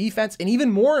top 5 defense, and even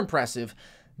more impressive,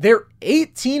 they're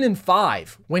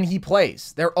 18-5 when he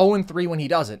plays. They're 0-3 when he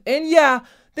doesn't. And yeah,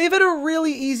 they've had a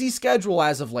really easy schedule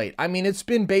as of late. I mean, it's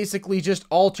been basically just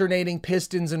alternating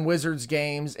Pistons and Wizards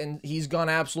games, and he's gone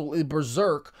absolutely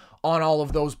berserk on all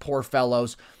of those poor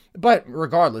fellows. But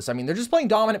regardless, I mean, they're just playing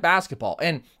dominant basketball.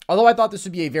 And although I thought this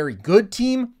would be a very good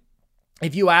team,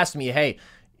 if you asked me, hey,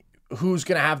 who's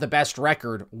going to have the best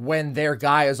record when their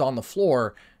guy is on the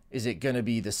floor? Is it going to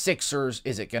be the Sixers?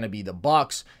 Is it going to be the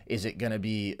Bucks? Is it going to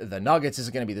be the Nuggets? Is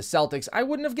it going to be the Celtics? I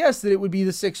wouldn't have guessed that it would be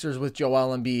the Sixers with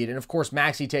Joel Embiid. And of course,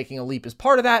 Maxey taking a leap is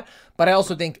part of that. But I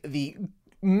also think the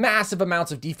massive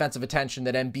amounts of defensive attention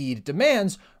that Embiid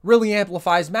demands really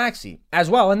amplifies Maxey as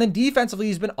well. And then defensively,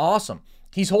 he's been awesome.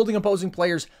 He's holding opposing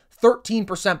players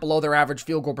 13% below their average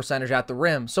field goal percentage at the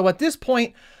rim. So at this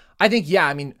point, I think, yeah,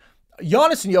 I mean,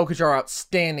 Giannis and Jokic are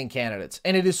outstanding candidates,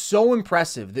 and it is so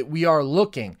impressive that we are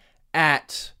looking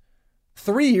at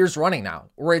 3 years running now,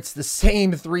 where it's the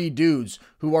same 3 dudes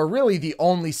who are really the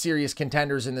only serious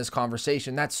contenders in this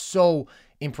conversation. That's so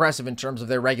impressive in terms of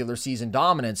their regular season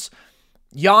dominance.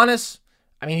 Giannis,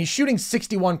 I mean, he's shooting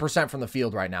 61% from the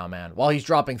field right now, man, while he's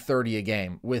dropping 30 a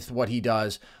game with what he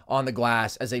does on the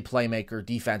glass as a playmaker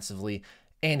defensively,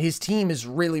 and his team is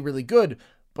really, really good.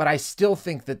 But I still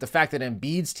think that the fact that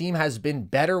Embiid's team has been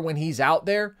better when he's out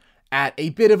there at a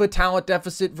bit of a talent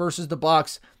deficit versus the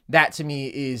Bucks, that to me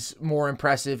is more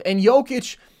impressive. And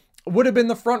Jokic would have been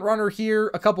the front runner here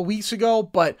a couple weeks ago,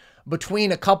 but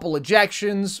between a couple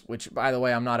ejections, which by the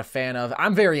way, I'm not a fan of,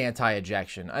 I'm very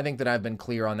anti-ejection. I think that I've been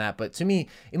clear on that. But to me,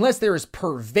 unless there is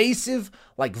pervasive,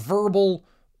 like verbal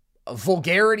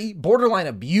vulgarity, borderline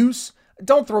abuse,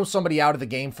 don't throw somebody out of the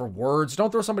game for words.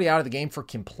 Don't throw somebody out of the game for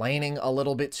complaining a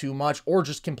little bit too much or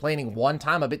just complaining one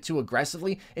time a bit too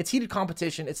aggressively. It's heated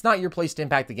competition. It's not your place to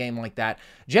impact the game like that.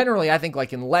 Generally, I think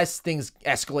like unless things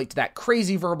escalate to that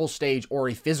crazy verbal stage or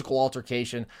a physical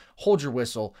altercation, hold your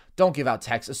whistle. Don't give out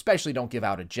texts, especially don't give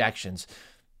out ejections.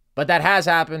 But that has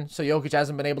happened, so Jokic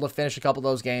hasn't been able to finish a couple of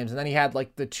those games, and then he had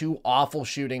like the 2 awful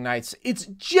shooting nights. It's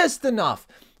just enough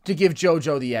to give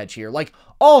JoJo the edge here. Like,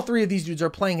 all 3 of these dudes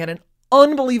are playing at an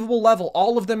unbelievable level,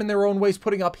 all of them in their own ways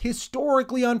putting up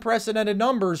historically unprecedented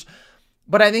numbers.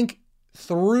 But I think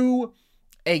through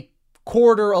a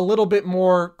quarter, a little bit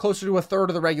more, closer to a third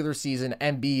of the regular season,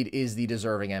 Embiid is the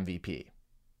deserving MVP.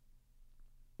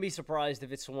 Be surprised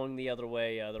if it swung the other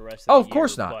way the rest of the year. Of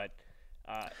course not. But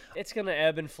it's going to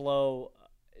ebb and flow.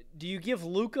 Do you give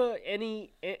Luka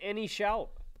any shout?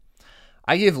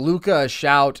 I give Luka a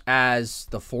shout as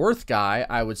the 4th guy,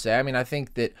 I would say. I mean, I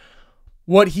think that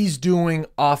what he's doing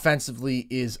offensively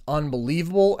is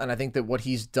unbelievable, and I think that what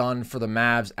he's done for the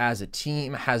Mavs as a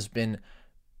team has been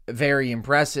very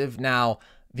impressive. Now,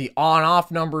 the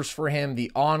on-off numbers for him,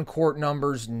 the on-court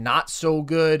numbers, not so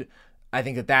good. I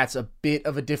think that that's a bit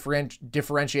of a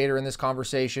differentiator in this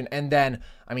conversation. And then,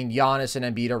 I mean, Giannis and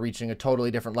Embiid are reaching a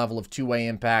totally different level of two-way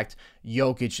impact.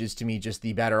 Jokic is, to me, just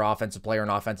the better offensive player and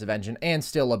offensive engine and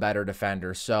still a better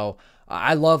defender. So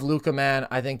I love Luka, man.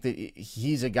 I think that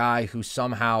he's a guy who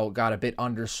somehow got a bit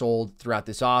undersold throughout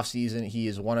this offseason. He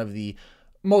is one of the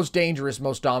most dangerous,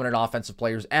 most dominant offensive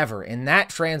players ever, and that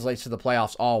translates to the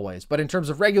playoffs always. But in terms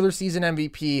of regular season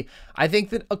MVP, I think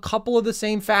that a couple of the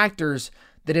same factors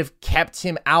that have kept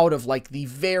him out of like the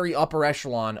very upper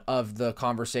echelon of the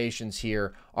conversations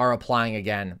here are applying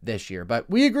again this year. But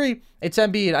we agree, it's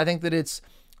Embiid. I think that it's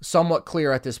somewhat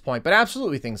clear at this point, but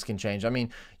absolutely things can change. I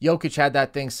mean, Jokic had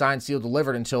that thing signed, sealed,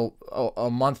 delivered until a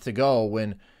month to go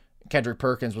when Kendrick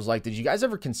Perkins was like, did you guys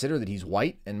ever consider that he's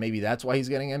white and maybe that's why he's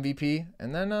getting MVP?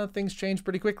 And then things changed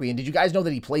pretty quickly. And did you guys know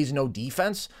that he plays no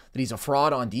defense, that he's a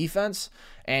fraud on defense?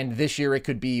 And this year it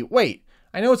could be, wait,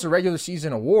 I know it's a regular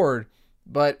season award,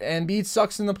 But Embiid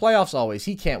sucks in the playoffs always.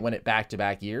 He can't win it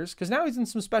back-to-back years because now he's in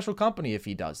some special company if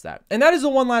he does that. And that is the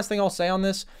one last thing I'll say on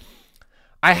this.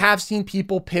 I have seen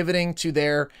people pivoting to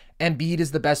their Embiid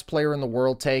is the best player in the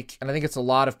world take, and I think it's a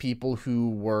lot of people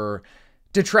who were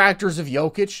detractors of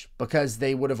Jokic because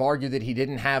they would have argued that he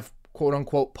didn't have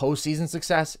quote-unquote postseason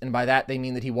success, and by that they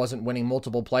mean that he wasn't winning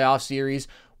multiple playoff series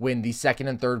when the second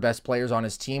and third best players on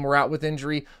his team were out with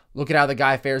injury. Look at how the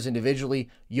guy fares individually.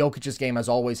 Jokic's game has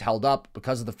always held up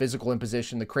because of the physical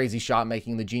imposition, the crazy shot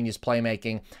making, the genius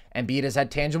playmaking. Embiid has had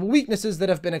tangible weaknesses that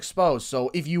have been exposed. So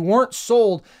if you weren't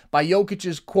sold by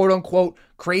Jokic's quote-unquote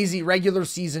crazy regular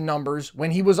season numbers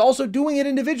when he was also doing it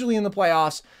individually in the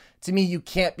playoffs, to me, you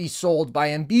can't be sold by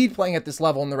Embiid playing at this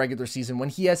level in the regular season when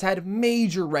he has had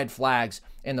major red flags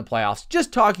in the playoffs.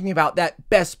 Just talking about that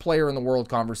best player in the world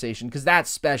conversation, because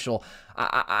that's special.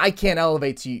 I can't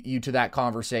elevate you to that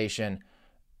conversation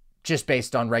just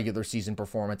based on regular season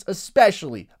performance,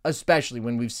 especially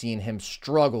when we've seen him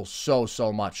struggle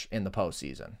so much in the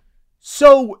postseason.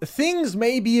 So things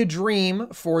may be a dream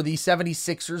for the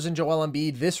 76ers and Joel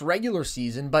Embiid this regular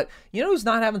season, but you know who's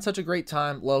not having such a great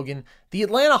time, Logan? The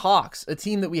Atlanta Hawks, a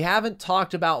team that we haven't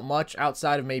talked about much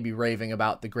outside of maybe raving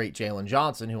about the great Jalen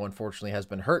Johnson, who unfortunately has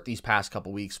been hurt these past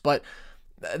couple weeks, but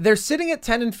they're sitting at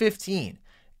 10-15,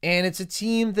 and it's a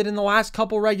team that in the last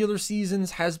couple regular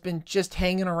seasons has been just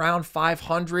hanging around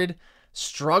 500,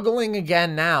 struggling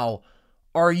again now.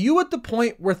 Are you at the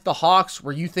point with the Hawks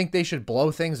where you think they should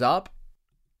blow things up?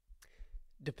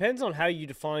 Depends on how you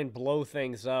define blow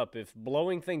things up. If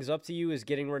blowing things up to you is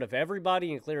getting rid of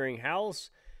everybody and clearing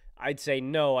house, I'd say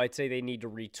no. I'd say they need to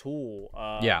retool.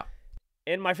 Yeah.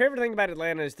 And my favorite thing about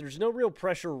Atlanta is there's no real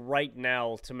pressure right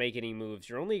now to make any moves.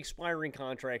 Your only expiring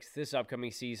contracts this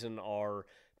upcoming season are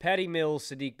Patty Mills,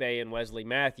 Sadiq Bey, and Wesley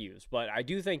Matthews. But I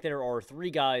do think there are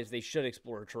three guys they should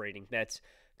explore trading. That's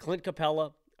Clint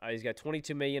Capella. He's got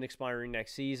 $22 million expiring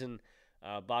next season.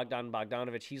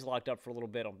 Bogdanovich, he's locked up for a little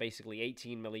bit on basically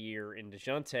 $18 million a year. And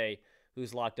DeJounte,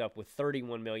 who's locked up with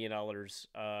 $31 million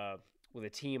with a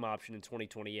team option in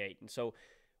 2028. And so,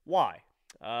 why?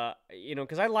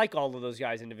 Because I like all of those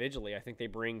guys individually. I think they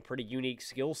bring pretty unique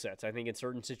skill sets. I think in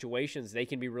certain situations they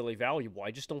can be really valuable.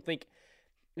 I just don't think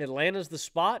Atlanta's the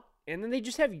spot. And then they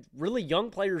just have really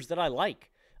young players that I like.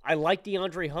 I like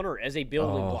DeAndre Hunter as a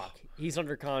building block. He's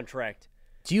under contract.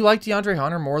 Do you like DeAndre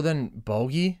Hunter more than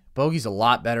Bogey? Bogey's a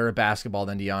lot better at basketball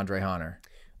than DeAndre Hunter.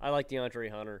 I like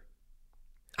DeAndre Hunter.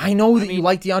 I know that you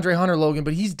like DeAndre Hunter, Logan,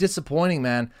 but he's disappointing,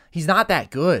 man. He's not that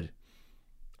good.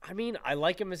 I mean, I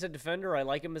like him as a defender. I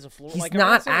like him as a floor. He's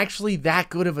not actually that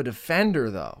good of a defender,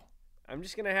 though. I'm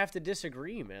just going to have to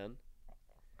disagree, man.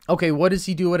 Okay, what does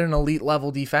he do at an elite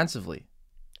level defensively?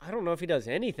 I don't know if he does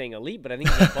anything elite, but I think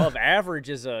he's above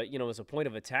average as a point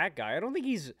of attack guy.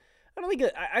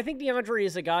 I think DeAndre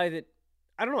is a guy that,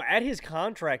 I don't know, at his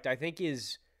contract, I think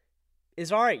is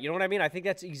all right. You know what I mean? I think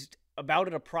he's about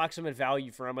an approximate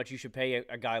value for how much you should pay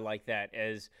a guy like that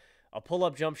as a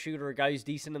pull-up jump shooter, a guy who's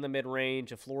decent in the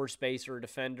mid-range, a floor spacer, a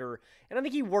defender. And I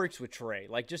think he works with Trey,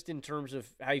 like just in terms of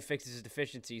how he fixes his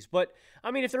deficiencies. But,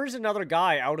 I mean, if there is another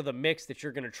guy out of the mix that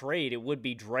you're going to trade, it would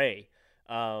be Dre.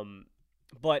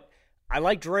 But I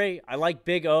like Dre. I like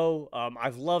Big O.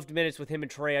 I've loved minutes with him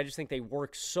and Trey. I just think they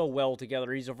work so well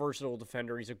together. He's a versatile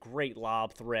defender. He's a great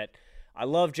lob threat. I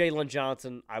love Jalen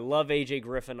Johnson. I love A.J.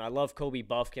 Griffin. I love Kobe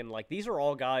Buffkin. Like, these are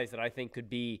all guys that I think could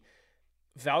be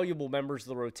valuable members of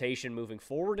the rotation moving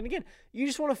forward. And again, you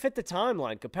just want to fit the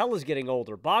timeline. Capella's getting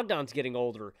older. Bogdan's getting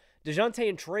older. DeJounte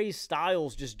and Trey's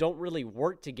styles just don't really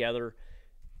work together.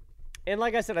 And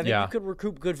like I said, I think you could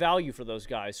recoup good value for those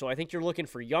guys. So I think you're looking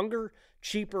for younger,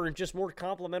 cheaper, and just more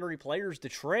complementary players to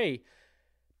Trey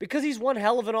because he's one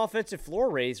hell of an offensive floor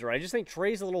raiser. I just think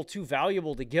Trey's a little too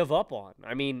valuable to give up on.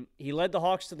 I mean, he led the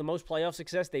Hawks to the most playoff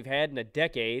success they've had in a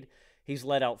decade. He's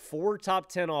led out 4 top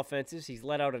 10 offenses. He's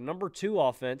led out a number 2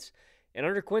 offense. And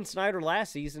under Quinn Snyder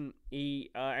last season,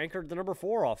 he anchored the number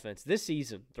 4 offense. This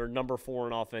season, they're number 4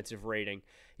 in offensive rating.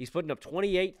 He's putting up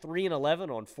 28, 3, and 11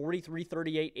 on 43,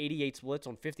 38, 88 splits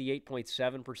on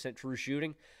 58.7% true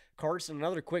shooting. Carson,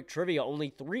 another quick trivia, only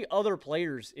 3 other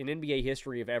players in NBA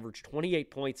history have averaged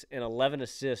 28 points and 11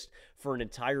 assists for an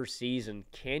entire season.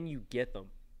 Can you get them?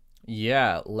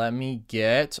 Yeah, let me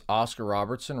get Oscar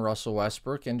Robertson, Russell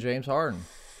Westbrook, and James Harden.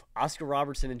 Oscar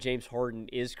Robertson and James Harden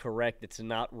is correct. It's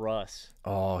not Russ.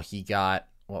 Oh, he got,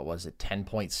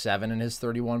 10.7 in his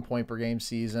 31-point-per-game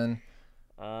season?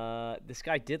 This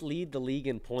guy did lead the league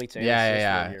in points and assists.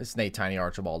 Yeah. It's Nate Tiny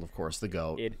Archibald, of course, the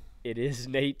GOAT. It is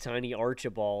Nate Tiny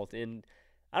Archibald. And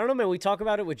I don't know, man, we talk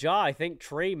about it with Ja. I think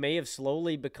Trey may have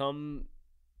slowly become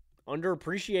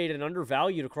underappreciated and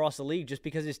undervalued across the league just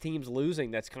because his team's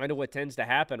losing. That's kind of what tends to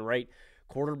happen, right?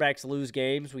 Quarterbacks lose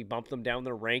games. We bump them down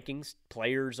their rankings.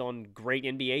 Players on great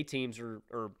NBA teams or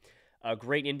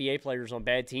great NBA players on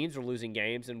bad teams are losing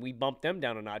games, and we bump them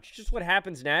down a notch. It's just what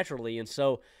happens naturally. And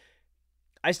so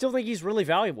I still think he's really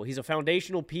valuable. He's a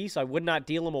foundational piece. I would not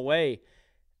deal him away.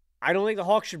 I don't think the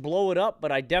Hawks should blow it up,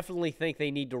 but I definitely think they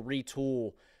need to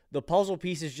retool. The puzzle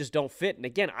pieces just don't fit. And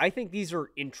again, I think these are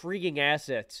intriguing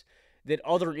assets that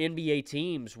other NBA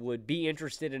teams would be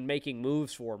interested in making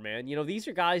moves for, man. You know, these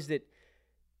are guys that,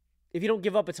 if you don't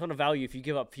give up a ton of value, if you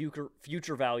give up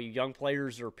future value, young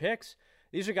players or picks,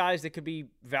 these are guys that could be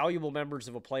valuable members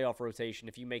of a playoff rotation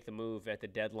if you make the move at the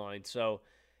deadline. So,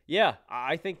 yeah,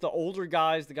 I think the older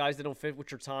guys, the guys that don't fit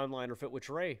with your timeline or fit with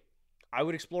Trey, I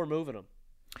would explore moving them.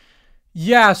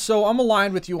 Yeah, so I'm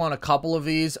aligned with you on a couple of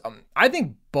these. I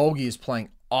think Bogey is playing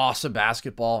awesome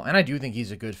basketball, and I do think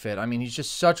he's a good fit. I mean, he's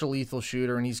just such a lethal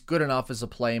shooter, and he's good enough as a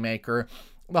playmaker.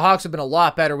 The Hawks have been a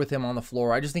lot better with him on the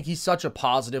floor. I just think he's such a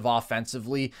positive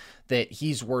offensively that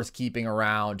he's worth keeping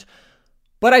around.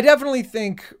 But I definitely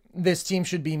think this team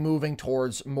should be moving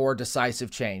towards more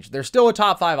decisive change. They're still a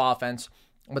top 5 offense,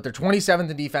 but they're 27th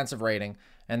in defensive rating,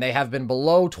 and they have been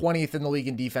below 20th in the league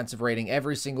in defensive rating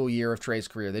every single year of Trey's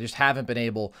career. They just haven't been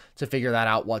able to figure that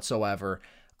out whatsoever.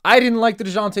 I didn't like the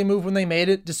DeJounte move when they made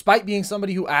it, despite being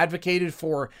somebody who advocated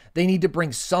for they need to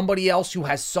bring somebody else who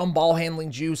has some ball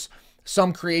handling juice,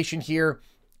 some creation here.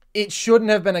 It shouldn't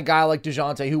have been a guy like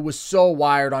DeJounte who was so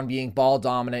wired on being ball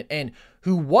dominant and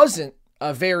who wasn't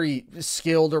a very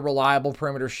skilled or reliable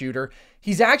perimeter shooter.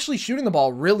 He's actually shooting the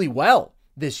ball really well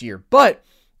this year, but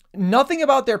nothing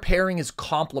about their pairing is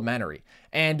complementary.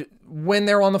 And when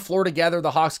they're on the floor together,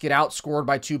 the Hawks get outscored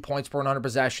by 2 points per 100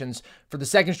 possessions. For the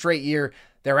second straight year,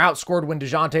 they're outscored when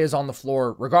DeJounte is on the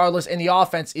floor regardless, and the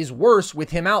offense is worse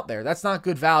with him out there. That's not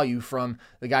good value from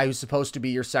the guy who's supposed to be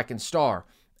your second star.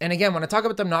 And again, when I talk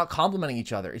about them not complementing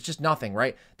each other, it's just nothing,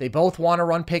 right? They both want to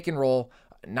run pick and roll.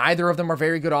 Neither of them are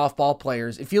very good off-ball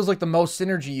players. It feels like the most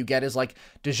synergy you get is like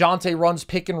DeJounte runs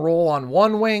pick and roll on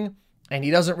one wing, and he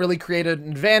doesn't really create an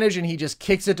advantage, and he just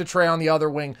kicks it to Trey on the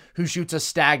other wing, who shoots a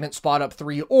stagnant spot-up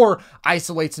 3 or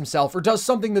isolates himself or does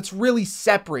something that's really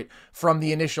separate from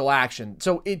the initial action.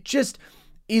 So it just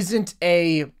isn't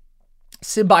a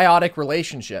symbiotic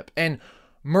relationship. And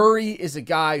Murray is a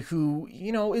guy who,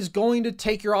 you know, is going to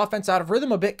take your offense out of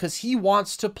rhythm a bit because he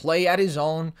wants to play at his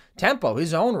own tempo,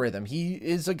 his own rhythm. He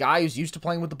is a guy who's used to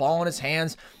playing with the ball in his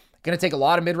hands. Going to take a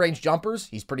lot of mid-range jumpers.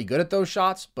 He's pretty good at those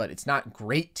shots, but it's not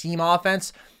great team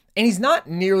offense. And he's not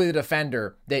nearly the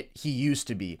defender that he used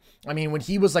to be. I mean, when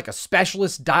he was like a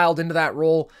specialist dialed into that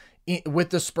role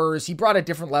with the Spurs, he brought a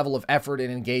different level of effort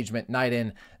and engagement night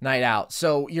in, night out.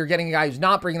 So you're getting a guy who's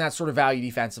not bringing that sort of value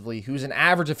defensively, who's an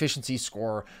average efficiency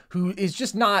scorer, who is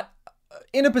just not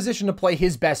in a position to play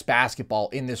his best basketball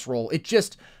in this role. It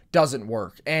just doesn't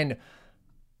work. And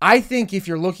I think if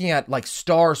you're looking at like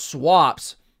star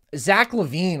swaps, Zach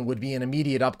LaVine would be an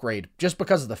immediate upgrade just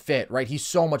because of the fit, right? He's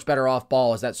so much better off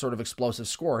ball as that sort of explosive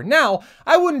scorer. Now,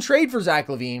 I wouldn't trade for Zach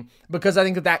LaVine because I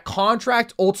think that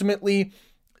contract ultimately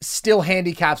still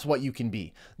handicaps what you can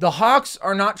be. The Hawks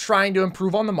are not trying to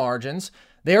improve on the margins.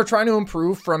 They are trying to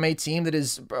improve from a team that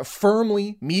is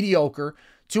firmly mediocre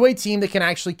to a team that can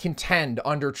actually contend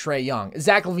under Trey Young.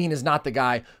 Zach LaVine is not the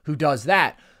guy who does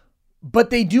that. But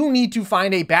they do need to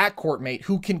find a backcourt mate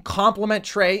who can complement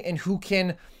Trey and who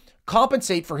can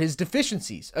compensate for his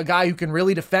deficiencies. A guy who can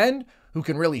really defend, who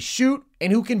can really shoot,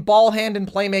 and who can ball hand and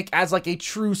play make as like a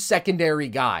true secondary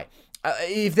guy.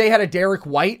 If they had a Derek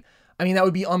White, I mean, that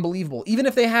would be unbelievable. Even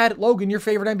if they had Logan, your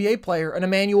favorite NBA player, and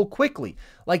Emmanuel Quickley,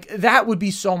 like that would be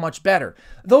so much better.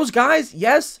 Those guys,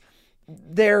 yes,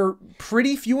 they're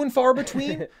pretty few and far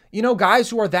between, you know, guys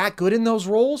who are that good in those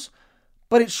roles,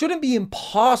 but it shouldn't be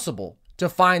impossible to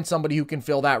find somebody who can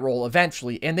fill that role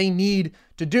eventually, and they need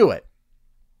to do it.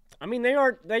 I mean,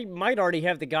 they might already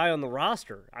have the guy on the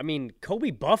roster. I mean,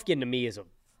 Kobe Buffkin to me is a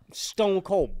stone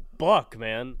cold buck,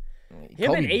 man.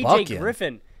 Him and AJ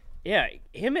Griffin. Yeah,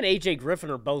 him and AJ Griffin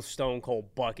are both stone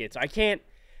cold buckets. I can't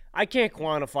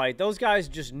quantify it. Those guys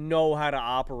just know how to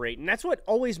operate. And that's what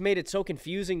always made it so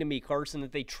confusing to me, Carson,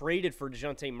 that they traded for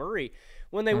DeJounte Murray.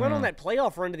 When they went on that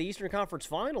playoff run to the Eastern Conference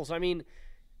Finals, I mean,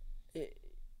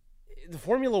 the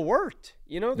formula worked.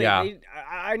 You know,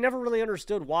 I never really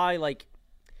understood why, like,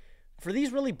 for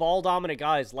these really ball-dominant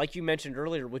guys, like you mentioned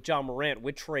earlier with John Morant,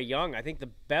 with Trey Young, I think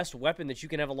the best weapon that you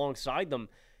can have alongside them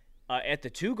at the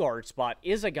two-guard spot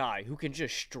is a guy who can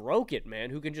just stroke it,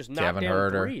 man, who can just knock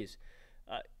down threes.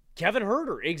 Kevin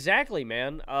Huerter, exactly,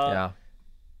 man.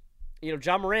 You know,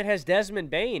 John Morant has Desmond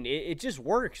Bane. It just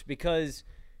works because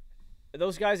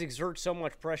those guys exert so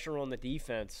much pressure on the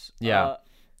defense. Yeah.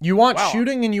 You want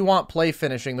shooting and you want play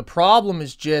finishing. The problem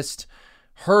is just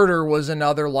Herter was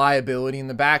another liability in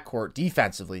the backcourt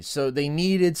defensively. So they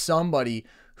needed somebody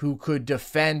who could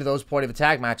defend those point of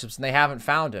attack matchups, and they haven't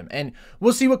found him. And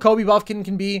we'll see what Kobe Buffkin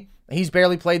can be. He's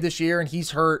barely played this year, and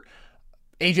he's hurt.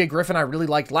 AJ Griffin I really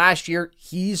liked last year.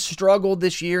 He's struggled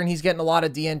this year, and he's getting a lot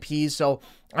of DNPs, so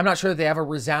I'm not sure that they have a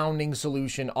resounding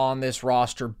solution on this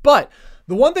roster. But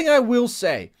the one thing I will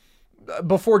say,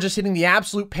 before just hitting the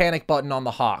absolute panic button on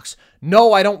the Hawks,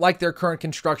 no, I don't like their current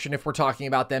construction if we're talking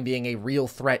about them being a real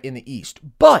threat in the East.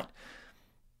 But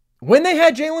when they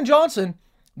had Jalen Johnson,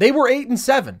 they were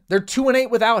 8-7. They're 2-8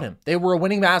 without him. They were a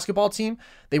winning basketball team.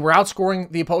 They were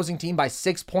outscoring the opposing team by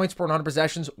 6 points per 100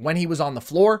 possessions when he was on the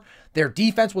floor. Their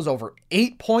defense was over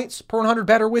 8 points per 100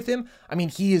 better with him. I mean,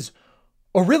 he is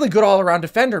a really good all-around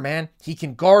defender, man. He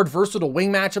can guard versatile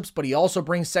wing matchups, but he also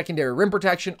brings secondary rim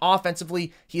protection.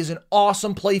 Offensively, he is an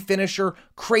awesome play finisher,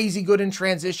 crazy good in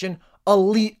transition,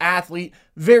 elite athlete,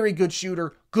 very good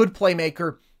shooter, good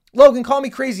playmaker. Logan, call me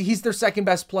crazy. He's their second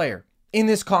best player. In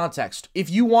this context, if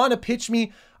you want to pitch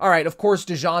me, all right, of course,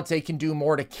 DeJounte can do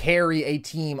more to carry a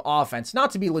team offense.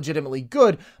 Not to be legitimately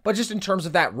good, but just in terms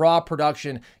of that raw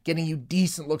production, getting you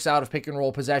decent looks out of pick and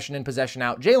roll, possession in, possession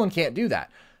out. Jalen can't do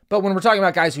that. But when we're talking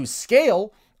about guys who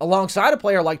scale alongside a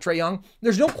player like Trae Young,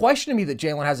 there's no question to me that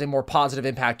Jalen has a more positive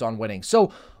impact on winning.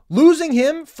 So losing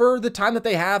him for the time that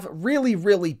they have really,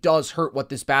 really does hurt what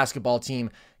this basketball team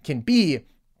can be.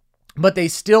 But they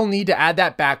still need to add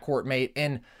that backcourt mate.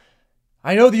 And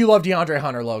I know that you love DeAndre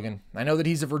Hunter, Logan. I know that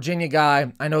he's a Virginia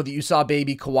guy. I know that you saw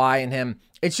baby Kawhi in him.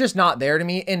 It's just not there to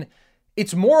me. And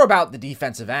it's more about the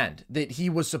defensive end, that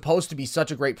he was supposed to be such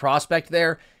a great prospect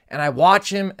there. And I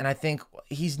watch him and I think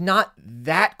he's not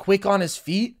that quick on his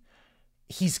feet.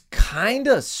 He's kind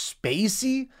of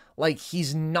spacey. Like,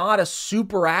 he's not a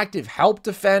super active help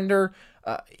defender.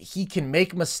 He can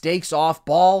make mistakes off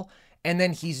ball. And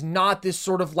then he's not this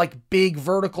sort of like big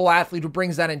vertical athlete who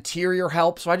brings that interior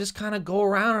help. So I just kind of go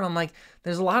around and I'm like,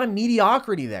 there's a lot of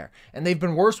mediocrity there. And they've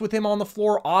been worse with him on the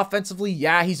floor offensively.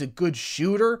 Yeah, he's a good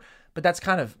shooter, but that's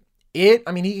kind of it.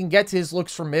 I mean, he can get to his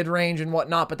looks from mid-range and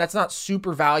whatnot, but that's not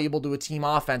super valuable to a team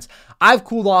offense. I've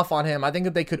cooled off on him. I think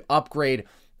that they could upgrade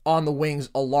on the wings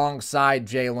alongside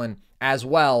Jalen as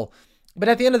well. But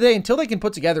at the end of the day, until they can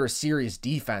put together a serious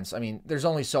defense, I mean, there's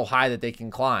only so high that they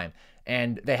can climb.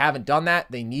 And they haven't done that.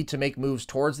 They need to make moves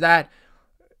towards that.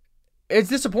 It's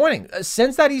disappointing.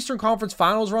 Since that Eastern Conference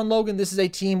Finals run, Logan, this is a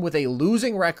team with a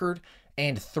losing record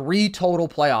and 3 total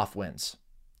playoff wins.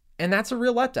 And that's a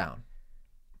real letdown.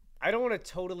 I don't want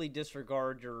to totally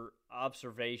disregard your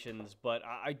observations, but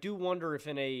I do wonder if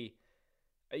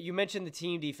you mentioned the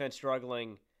team defense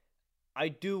struggling. I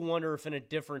do wonder if in a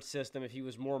different system, if he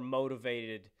was more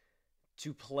motivated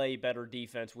to play better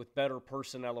defense with better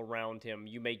personnel around him,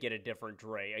 you may get a different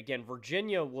Dre. Again,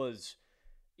 Virginia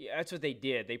that's what they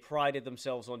did. They prided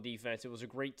themselves on defense. It was a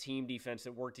great team defense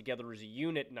that worked together as a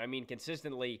unit. And I mean,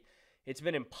 consistently, it's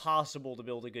been impossible to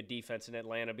build a good defense in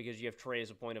Atlanta because you have Trae as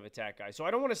a point of attack guy. So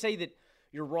I don't want to say that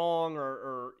you're wrong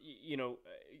or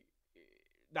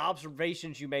the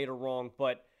observations you made are wrong,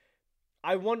 but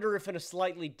I wonder if in a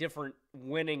slightly different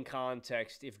winning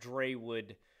context, if Dre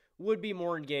would be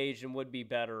more engaged and would be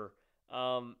better.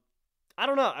 I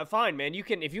don't know. Fine, man. You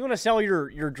can, if you want to sell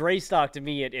your Dre stock to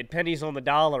me at pennies on the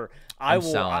dollar, I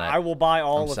will buy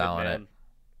all of it, man.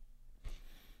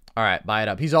 All right, buy it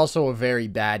up. He's also a very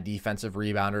bad defensive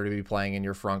rebounder to be playing in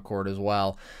your front court as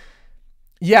well.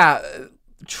 Yeah,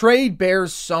 Trae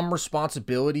bears some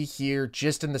responsibility here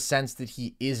just in the sense that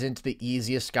he isn't the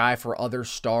easiest guy for other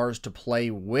stars to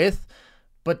play with.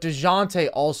 But DeJounte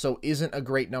also isn't a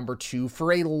great number 2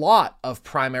 for a lot of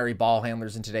primary ball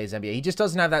handlers in today's NBA. He just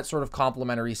doesn't have that sort of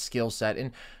complementary skill set.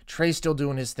 And Trae's still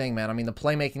doing his thing, man. I mean, the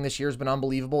playmaking this year has been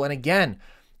unbelievable. And again,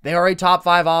 they are a top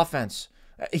 5 offense.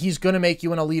 He's going to make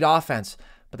you an elite offense.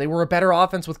 But they were a better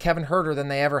offense with Kevin Huerter than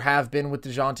they ever have been with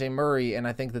DeJounte Murray. And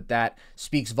I think that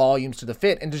speaks volumes to the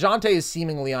fit. And DeJounte is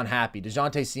seemingly unhappy.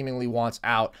 DeJounte seemingly wants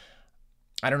out.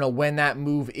 I don't know when that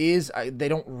move is. They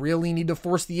don't really need to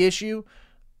force the issue.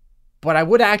 But I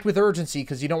would act with urgency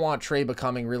because you don't want Trae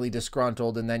becoming really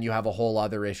disgruntled and then you have a whole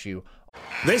other issue.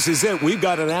 This is it. We've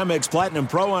got an Amex Platinum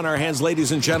Pro on our hands,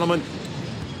 ladies and gentlemen.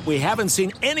 We haven't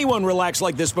seen anyone relax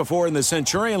like this before in the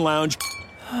Centurion Lounge.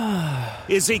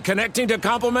 Is he connecting to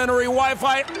complimentary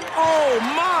Wi-Fi? Oh,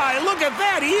 my. Look at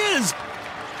that. He is.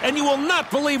 And you will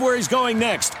not believe where he's going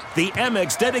next. The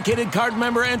Amex dedicated card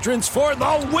member entrance for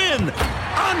the win.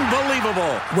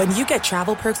 Unbelievable. When you get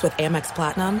travel perks with Amex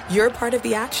Platinum, you're part of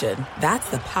the action. That's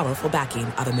the powerful backing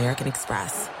of American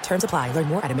Express. Terms apply. Learn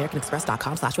more at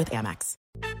americanexpress.com/withAmex.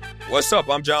 What's up?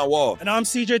 I'm John Wall. And I'm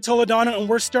CJ Toledano, and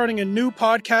we're starting a new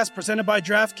podcast presented by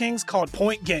DraftKings called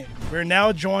Point Game. We're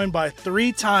now joined by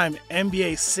three-time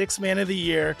NBA Sixth Man of the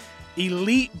Year,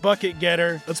 elite bucket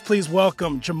getter. Let's please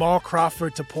welcome Jamal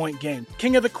Crawford to Point Game.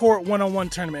 King of the Court one-on-one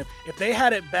tournament. If they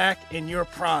had it back in your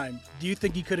prime, do you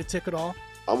think you could have took it all?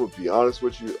 I'm going to be honest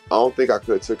with you. I don't think I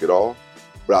could have took it all,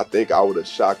 but I think I would have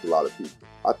shocked a lot of people.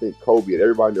 I think Kobe and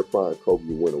everybody in their prime, Kobe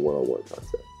would win a one-on-one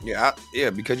contest. Yeah,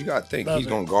 because you got to think, he's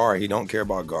going to guard. He don't care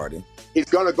about guarding. He's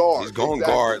going to guard. He's going to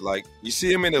guard. Like, you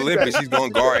see him in the Olympics, he's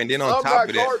going to guard. And then on top of that.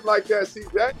 I'm not guarding like that,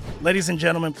 CJ. Ladies and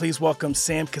gentlemen, please welcome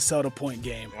Sam Cassell to Point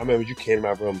Game. I remember you came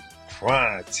out from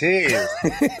prime 10.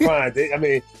 I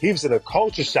mean, he was in a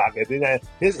culture shock. And then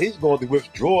he's going through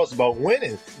withdrawals about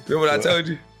winning. Remember what I told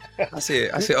you? I said,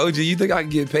 OG, you think I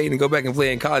can get paid and go back and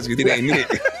play in college because it ain't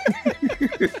it?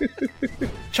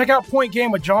 Check out Point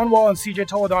Game with John Wall and CJ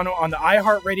Toledano on the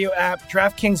iHeartRadio app,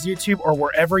 DraftKings YouTube, or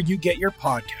wherever you get your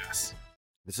podcasts.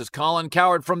 This is Colin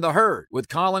Cowherd from The Herd with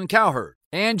Colin Cowherd.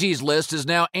 Angie's List is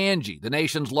now Angie, the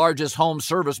nation's largest home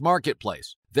service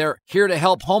marketplace. They're here to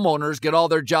help homeowners get all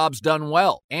their jobs done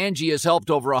well. Angie has helped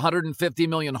over 150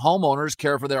 million homeowners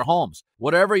care for their homes.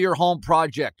 Whatever your home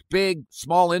project, big,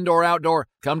 small, indoor, outdoor,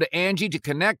 come to Angie to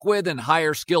connect with and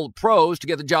hire skilled pros to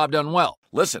get the job done well.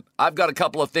 Listen, I've got a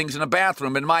couple of things in a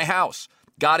bathroom in my house.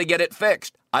 Got to get it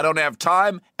fixed. I don't have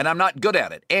time, and I'm not good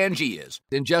at it. Angie is.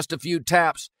 In just a few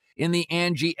taps in the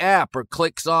Angie app or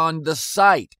clicks on the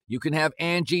site, you can have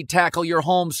Angie tackle your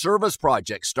home service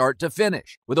project start to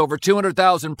finish. With over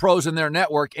 200,000 pros in their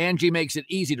network, Angie makes it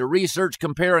easy to research,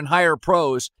 compare, and hire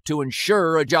pros to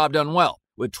ensure a job done well.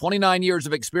 With 29 years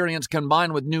of experience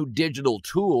combined with new digital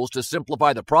tools to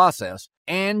simplify the process,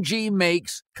 Angie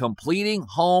makes completing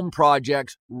home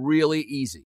projects really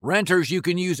easy. Renters, you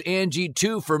can use Angie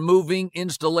too for moving,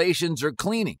 installations, or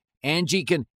cleaning. Angie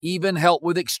can even help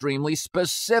with extremely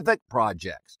specific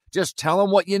projects. Just tell them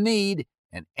what you need,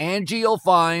 and Angie will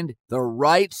find the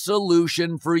right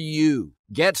solution for you.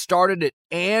 Get started at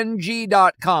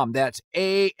Angie.com. That's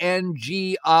ANGI.com,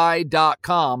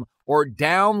 or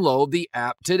download the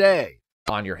app today.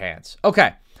 On your hands.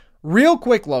 Okay, real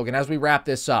quick, Logan, as we wrap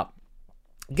this up,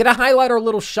 gonna highlight our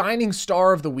little shining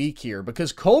star of the week here,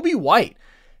 because Kobe White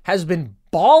has been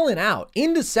balling out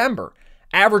in December,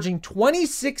 averaging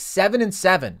 26, 7, and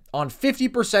 7 on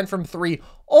 50% from three,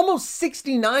 almost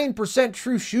 69%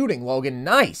 true shooting, Logan.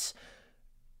 Nice.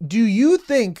 Do you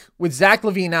think, with Zach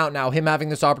LaVine out now, him having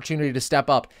this opportunity to step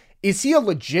up, is he a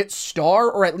legit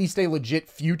star or at least a legit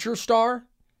future star?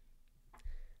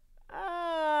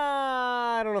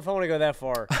 I don't know if I want to go that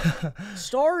far.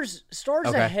 Stars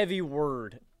okay. A heavy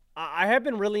word. I have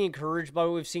been really encouraged by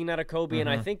what we've seen out of Kobe, and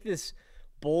I think this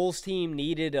Bulls team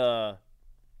needed a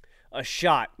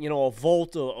shot, a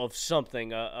volt of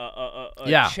something,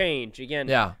 a change.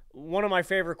 Again, one of my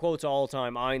favorite quotes of all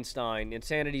time, Einstein,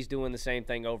 insanity's doing the same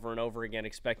thing over and over again,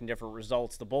 expecting different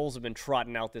results. The Bulls have been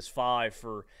trotting out this 5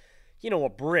 for, a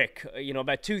brick,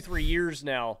 about 2-3 years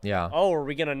now. Yeah. Oh, are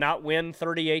we going to not win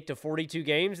 38 to 42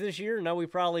 games this year? No, we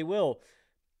probably will.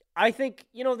 I think,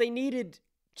 they needed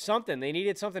something. They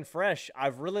needed something fresh.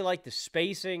 I've really liked the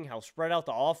spacing, how spread out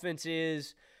the offense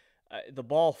is. The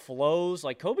ball flows.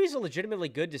 Like, Kobe's a legitimately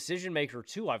good decision maker,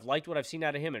 too. I've liked what I've seen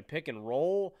out of him in pick and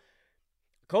roll.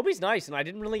 Kobe's nice, and I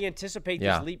didn't really anticipate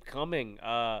this leap coming.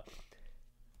 The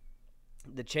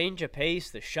change of pace,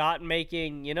 the shot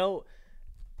making,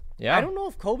 I don't know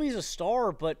if Kobe's a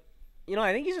star, but,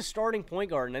 I think he's a starting point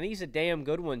guard, and I think he's a damn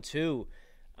good one, too.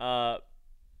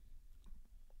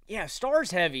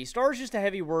 Star's heavy. Star's just a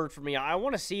heavy word for me. I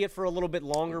want to see it for a little bit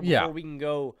longer before we can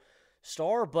go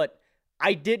star, but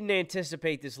I didn't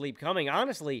anticipate this leap coming.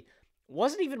 Honestly,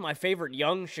 wasn't even my favorite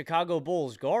young Chicago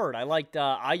Bulls guard. I liked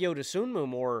Ayo Dosunmu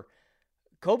more.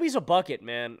 Kobe's a bucket,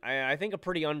 man. I think a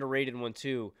pretty underrated one,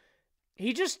 too.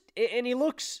 He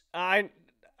looks, I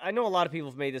know a lot of people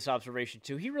have made this observation,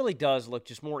 too. He really does look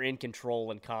just more in control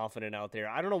and confident out there.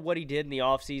 I don't know what he did in the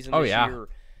offseason this year.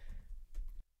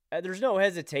 There's no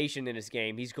hesitation in his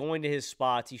game. He's going to his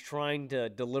spots. He's trying to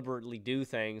deliberately do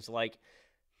things. Like,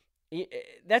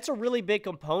 that's a really big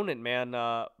component, man.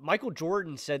 Michael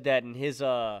Jordan said that in his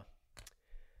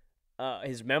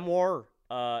memoir.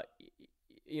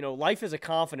 Life is a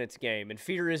confidence game, and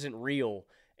fear isn't real.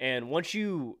 And once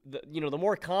the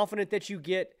more confident that you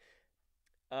get,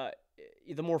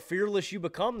 the more fearless you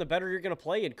become, the better you're going to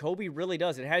play. And Kobe really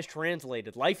does. It has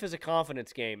translated. Life is a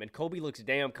confidence game, and Kobe looks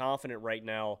damn confident right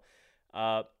now.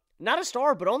 Not a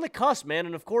star, but on the cusp, man.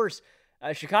 And, of course,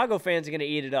 Chicago fans are going to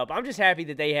eat it up. I'm just happy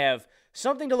that they have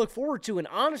something to look forward to. And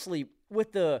honestly,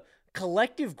 with the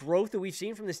collective growth that we've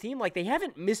seen from this team, like they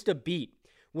haven't missed a beat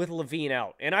with LaVine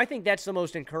out. And I think that's the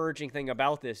most encouraging thing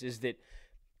about this is that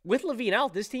with LaVine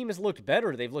out, this team has looked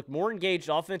better. They've looked more engaged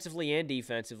offensively and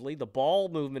defensively. The ball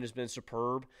movement has been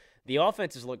superb. The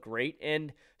offense has looked great.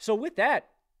 And so with that,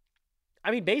 I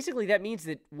mean, basically that means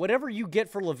that whatever you get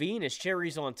for LaVine is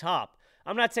cherries on top.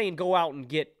 I'm not saying go out and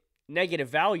get negative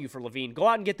value for LaVine. Go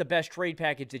out and get the best trade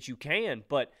package that you can.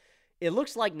 But it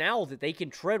looks like now that they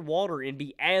can tread water and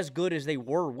be as good as they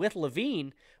were with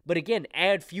LaVine, but again,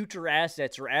 add future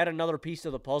assets or add another piece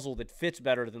of the puzzle that fits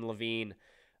better than LaVine.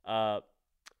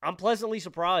 I'm pleasantly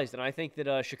surprised, and I think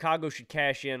that Chicago should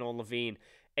cash in on LaVine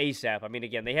ASAP. I mean,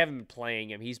 again, they haven't been playing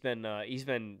him. He's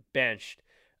been benched,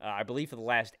 I believe, for the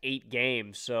last 8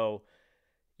 games. So,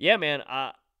 yeah, man,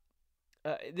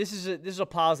 this is a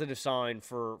positive sign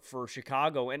for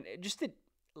Chicago, and just that,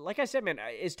 like I said, man,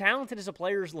 as talented as a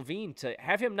player as LaVine, to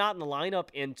have him not in the lineup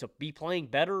and to be playing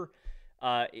better,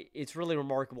 it's really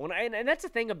remarkable. And that's the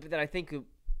thing that I think.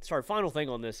 Sorry, final thing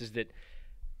on this is that.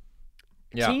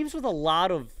 Yeah. Teams with a lot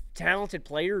of talented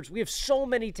players, we have so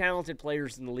many talented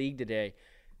players in the league today.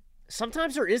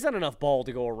 Sometimes there isn't enough ball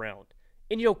to go around.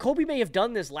 And, Kobe may have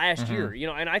done this last year,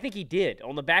 and I think he did.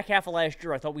 On the back half of last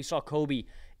year, I thought we saw Kobe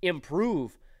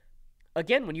improve.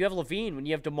 Again, when you have LaVine, when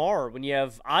you have DeMar, when you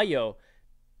have Ayo,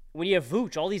 when you have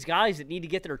Vooch, all these guys that need to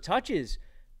get their touches,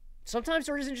 sometimes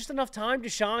there isn't just enough time to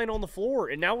shine on the floor.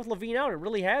 And now with LaVine out, it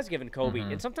really has given Kobe.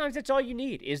 And sometimes that's all you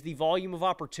need is the volume of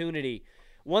opportunity.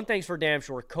 One thing's for damn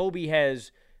sure, Kobe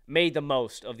has made the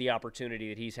most of the opportunity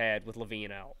that he's had with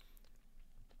LaVine out.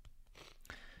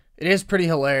 It is pretty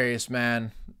hilarious,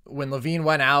 man. When LaVine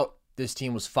went out, this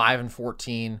team was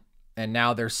 5-14, and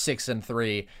now they're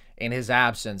 6-3 in his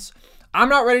absence. I'm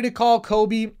not ready to call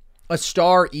Kobe a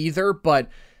star either, but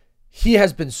he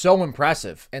has been so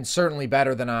impressive and certainly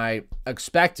better than I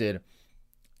expected.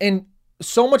 And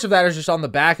so much of that is just on the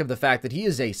back of the fact that he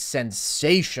is a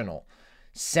sensational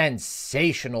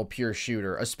pure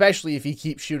shooter, especially if he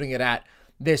keeps shooting it at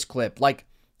this clip. Like,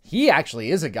 he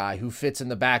actually is a guy who fits in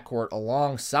the backcourt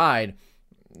alongside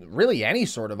really any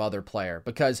sort of other player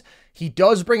because he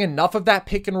does bring enough of that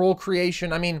pick and roll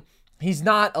creation. I mean, he's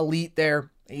not elite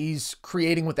there. He's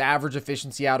creating with average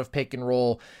efficiency out of pick and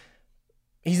roll.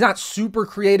 He's not super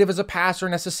creative as a passer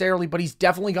necessarily, but he's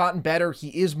definitely gotten better. He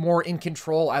is more in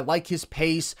control. I like his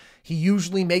pace. He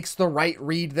usually makes the right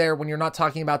read there when you're not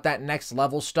talking about that next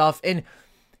level stuff. And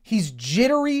he's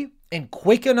jittery and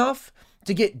quick enough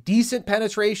to get decent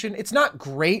penetration. It's not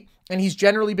great, and he's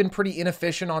generally been pretty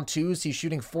inefficient on twos. He's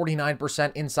shooting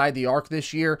 49% inside the arc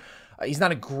this year. He's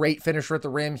not a great finisher at the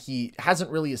rim. He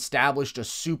hasn't really established a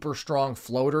super strong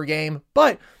floater game,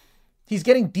 but he's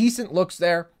getting decent looks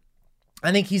there.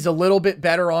 I think he's a little bit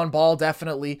better on ball,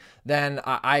 definitely, than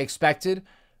I expected.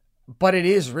 But it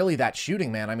is really that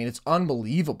shooting, man. I mean, it's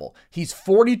unbelievable. He's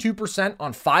 42%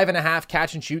 on 5.5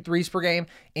 catch and shoot threes per game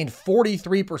and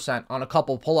 43% on a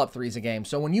couple pull-up threes a game.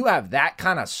 So when you have that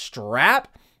kind of strap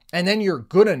and then you're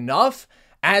good enough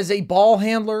as a ball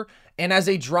handler and as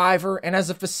a driver and as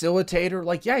a facilitator,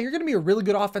 like, yeah, you're going to be a really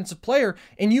good offensive player,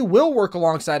 and you will work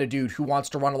alongside a dude who wants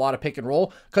to run a lot of pick and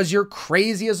roll because you're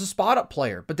crazy as a spot-up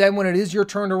player. But then when it is your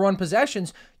turn to run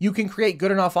possessions, you can create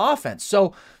good enough offense.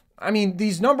 So, I mean,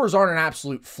 these numbers aren't an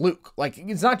absolute fluke. Like,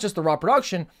 it's not just the raw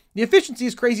production. The efficiency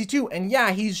is crazy too. And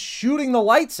yeah, he's shooting the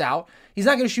lights out. He's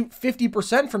not going to shoot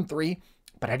 50% from three,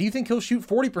 but I do think he'll shoot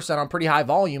 40% on pretty high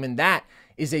volume, and that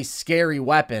is a scary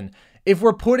weapon. If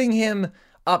we're putting him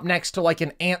up next to like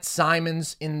an Ant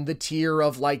Simons in the tier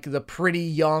of like the pretty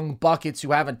young buckets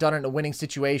who haven't done it in a winning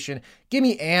situation, give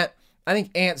me Ant. I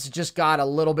think Ant's just got a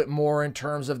little bit more in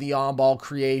terms of the on-ball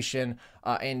creation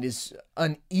and is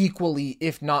an equally,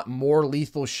 if not more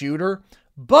lethal shooter.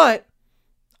 But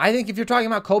I think if you're talking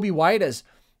about Kobe White as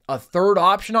a third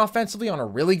option offensively on a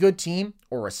really good team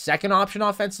or a second option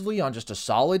offensively on just a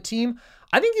solid team,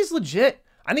 I think he's legit.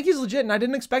 And I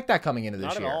didn't expect that coming into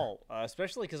this year. Not at all,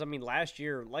 especially because, I mean, last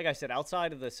year, like I said,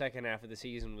 outside of the second half of the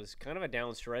season was kind of a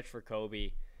down stretch for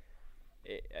Kobe.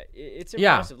 It's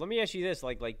impressive. Yeah. Let me ask you this.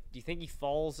 Like, do you think he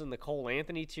falls in the Cole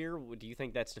Anthony tier? Do you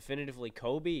think that's definitively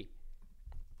Kobe?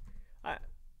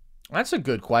 That's a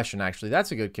good question, actually.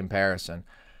 That's a good comparison.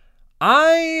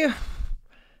 I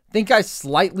think I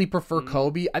slightly prefer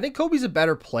Kobe. I think Kobe's a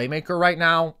better playmaker right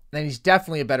now, and he's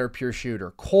definitely a better pure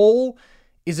shooter. Cole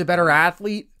is a better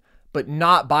athlete, but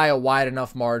not by a wide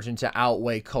enough margin to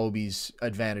outweigh Kobe's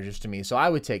advantages to me. So I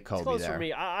would take Kobe it's close there. For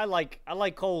me. I like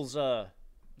Cole's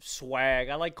swag.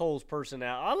 I like Cole's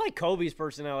personality. I like Kobe's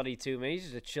personality too, man. He's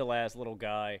just a chill ass little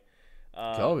guy.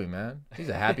 Kobe, man. He's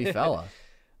a happy fella.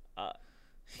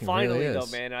 Finally, really though,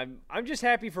 man, I'm just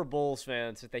happy for Bulls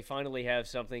fans that they finally have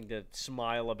something to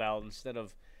smile about instead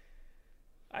of.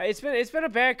 It's been a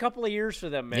bad couple of years for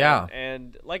them, man. Yeah.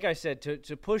 And like I said,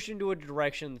 to push into a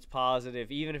direction that's positive,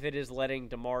 even if it is letting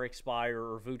DeMar expire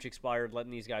or Vooch expire,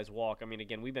 letting these guys walk. I mean,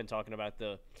 again, we've been talking about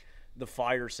the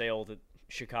fire sale that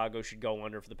Chicago should go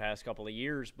under for the past couple of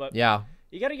years. But yeah,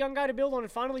 you got a young guy to build on,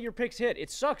 and finally your picks hit. It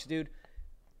sucks, dude,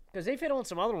 because they've hit on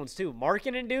some other ones too.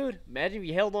 Markkanen, dude, imagine if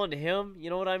you held on to him. You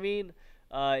know what I mean?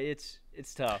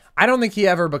 It's tough. I don't think he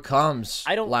ever becomes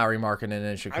Lauri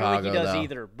Markkanen in Chicago. I don't think he does though.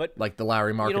 either. But like the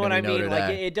Lauri Markkanen, you know what I mean? Today.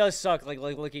 Like it does suck. Like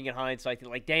looking at hindsight,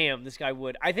 like damn, this guy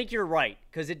would. I think you're right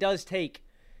because it does take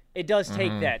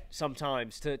that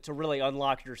sometimes to really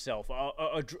unlock yourself.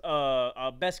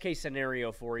 A best case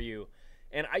scenario for you,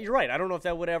 and you're right. I don't know if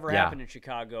that would ever happen in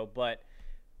Chicago, but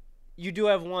you do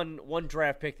have one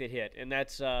draft pick that hit, and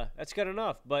that's good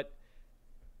enough. But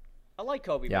I like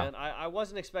Kobe, man. I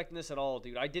wasn't expecting this at all,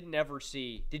 dude. I didn't ever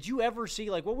see. Did you ever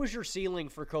see, like, what was your ceiling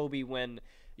for Kobe when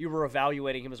you were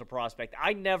evaluating him as a prospect?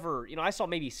 I never, I saw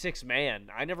maybe 6 man.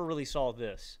 I never really saw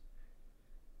this.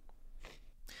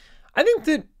 I think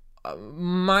that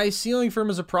my ceiling for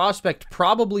him as a prospect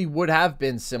probably would have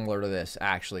been similar to this,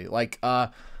 actually. Like,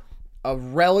 a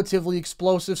relatively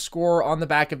explosive scorer on the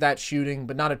back of that shooting,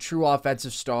 but not a true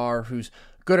offensive star who's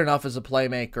good enough as a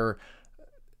playmaker.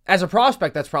 As a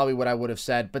prospect, that's probably what I would have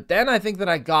said. But then I think that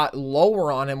I got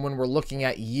lower on him when we're looking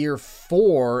at year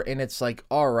 4, and it's like,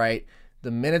 all right, the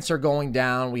minutes are going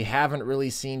down. We haven't really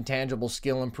seen tangible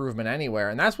skill improvement anywhere.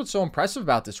 And that's what's so impressive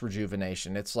about this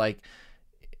rejuvenation. It's like,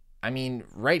 I mean,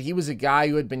 right, he was a guy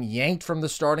who had been yanked from the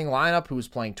starting lineup, who was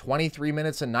playing 23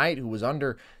 minutes a night, who was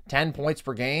under 10 points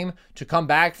per game. To come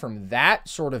back from that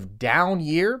sort of down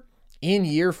year in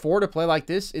year 4 to play like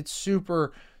this, it's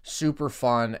super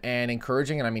fun and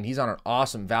encouraging. And I mean, he's on an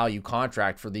awesome value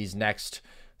contract for these next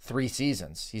 3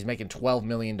 seasons. He's making $12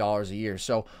 million a year.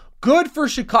 So good for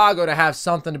Chicago to have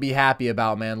something to be happy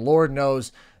about, man. Lord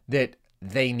knows that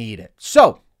they need it.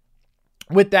 So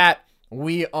with that,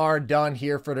 we are done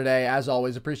here for today. As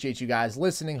always, appreciate you guys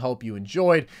listening. Hope you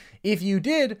enjoyed. If you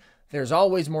did, there's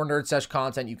always more Nerd Sesh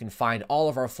content. You can find all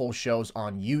of our full shows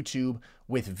on YouTube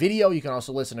with video. You can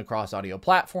also listen across audio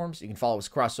platforms. You can follow us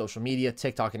across social media,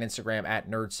 TikTok and Instagram at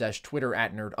Nerd Sesh, Twitter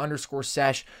at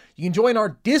Nerd_Sesh. You can join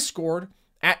our Discord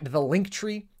at the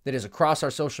Linktree that is across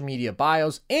our social media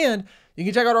bios. And you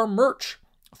can check out our merch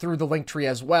through the Linktree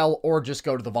as well, or just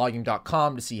go to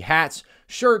thevolume.com to see hats,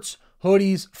 shirts,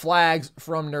 hoodies, flags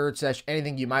from Nerd Sesh,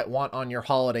 anything you might want on your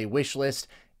holiday wish list.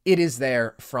 It is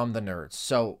there from the nerds.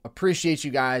 So appreciate you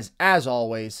guys as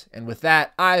always. And with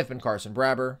that, I've been Carson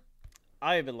Brabber.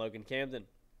 I have been Logan Camden.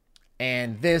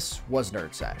 And this was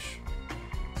Nerd Sesh.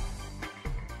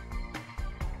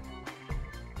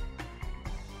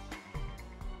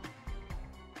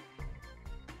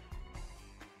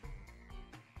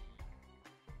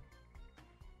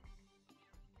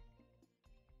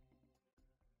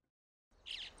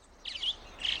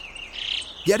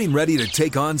 Getting ready to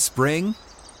take on spring?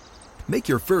 Make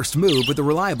your first move with the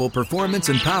reliable performance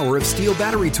and power of Steel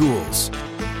battery tools.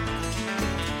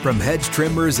 From hedge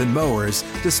trimmers and mowers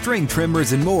to string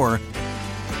trimmers and more,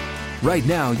 right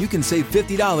now you can save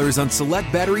 $50 on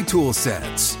select battery tool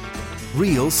sets.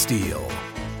 Real Steel.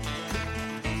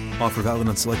 Offer valid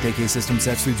on select AK system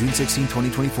sets through June 16,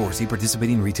 2024. See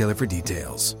participating retailer for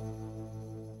details.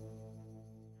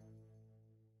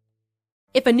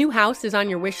 If a new house is on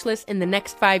your wish list in the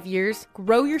next 5 years,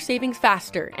 grow your savings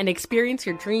faster and experience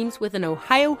your dreams with an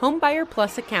Ohio Homebuyer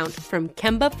Plus account from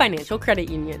Kemba Financial Credit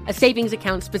Union. A savings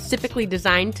account specifically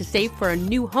designed to save for a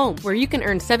new home, where you can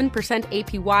earn 7%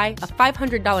 APY,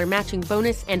 a $500 matching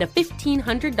bonus, and a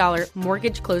 $1,500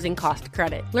 mortgage closing cost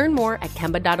credit. Learn more at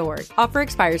Kemba.org. Offer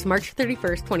expires March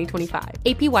 31st, 2025.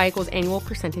 APY equals annual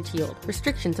percentage yield.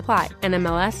 Restrictions apply.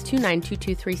 NMLS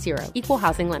 292230. Equal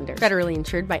housing lender. Federally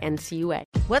insured by NCUA.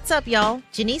 What's up, y'all?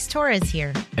 Janice Torres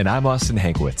here. And I'm Austin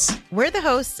Hankwitz. We're the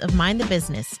hosts of Mind the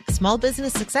Business, Small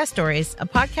Business Success Stories, a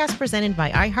podcast presented by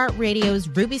iHeartRadio's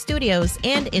Ruby Studios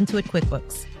and Intuit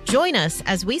QuickBooks. Join us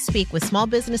as we speak with small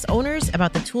business owners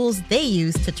about the tools they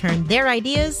use to turn their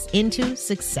ideas into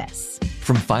success.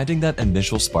 From finding that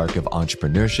initial spark of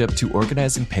entrepreneurship to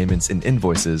organizing payments and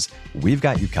invoices, we've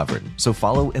got you covered. So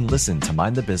follow and listen to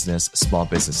Mind the Business Small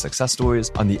Business Success Stories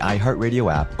on the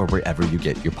iHeartRadio app or wherever you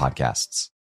get your podcasts.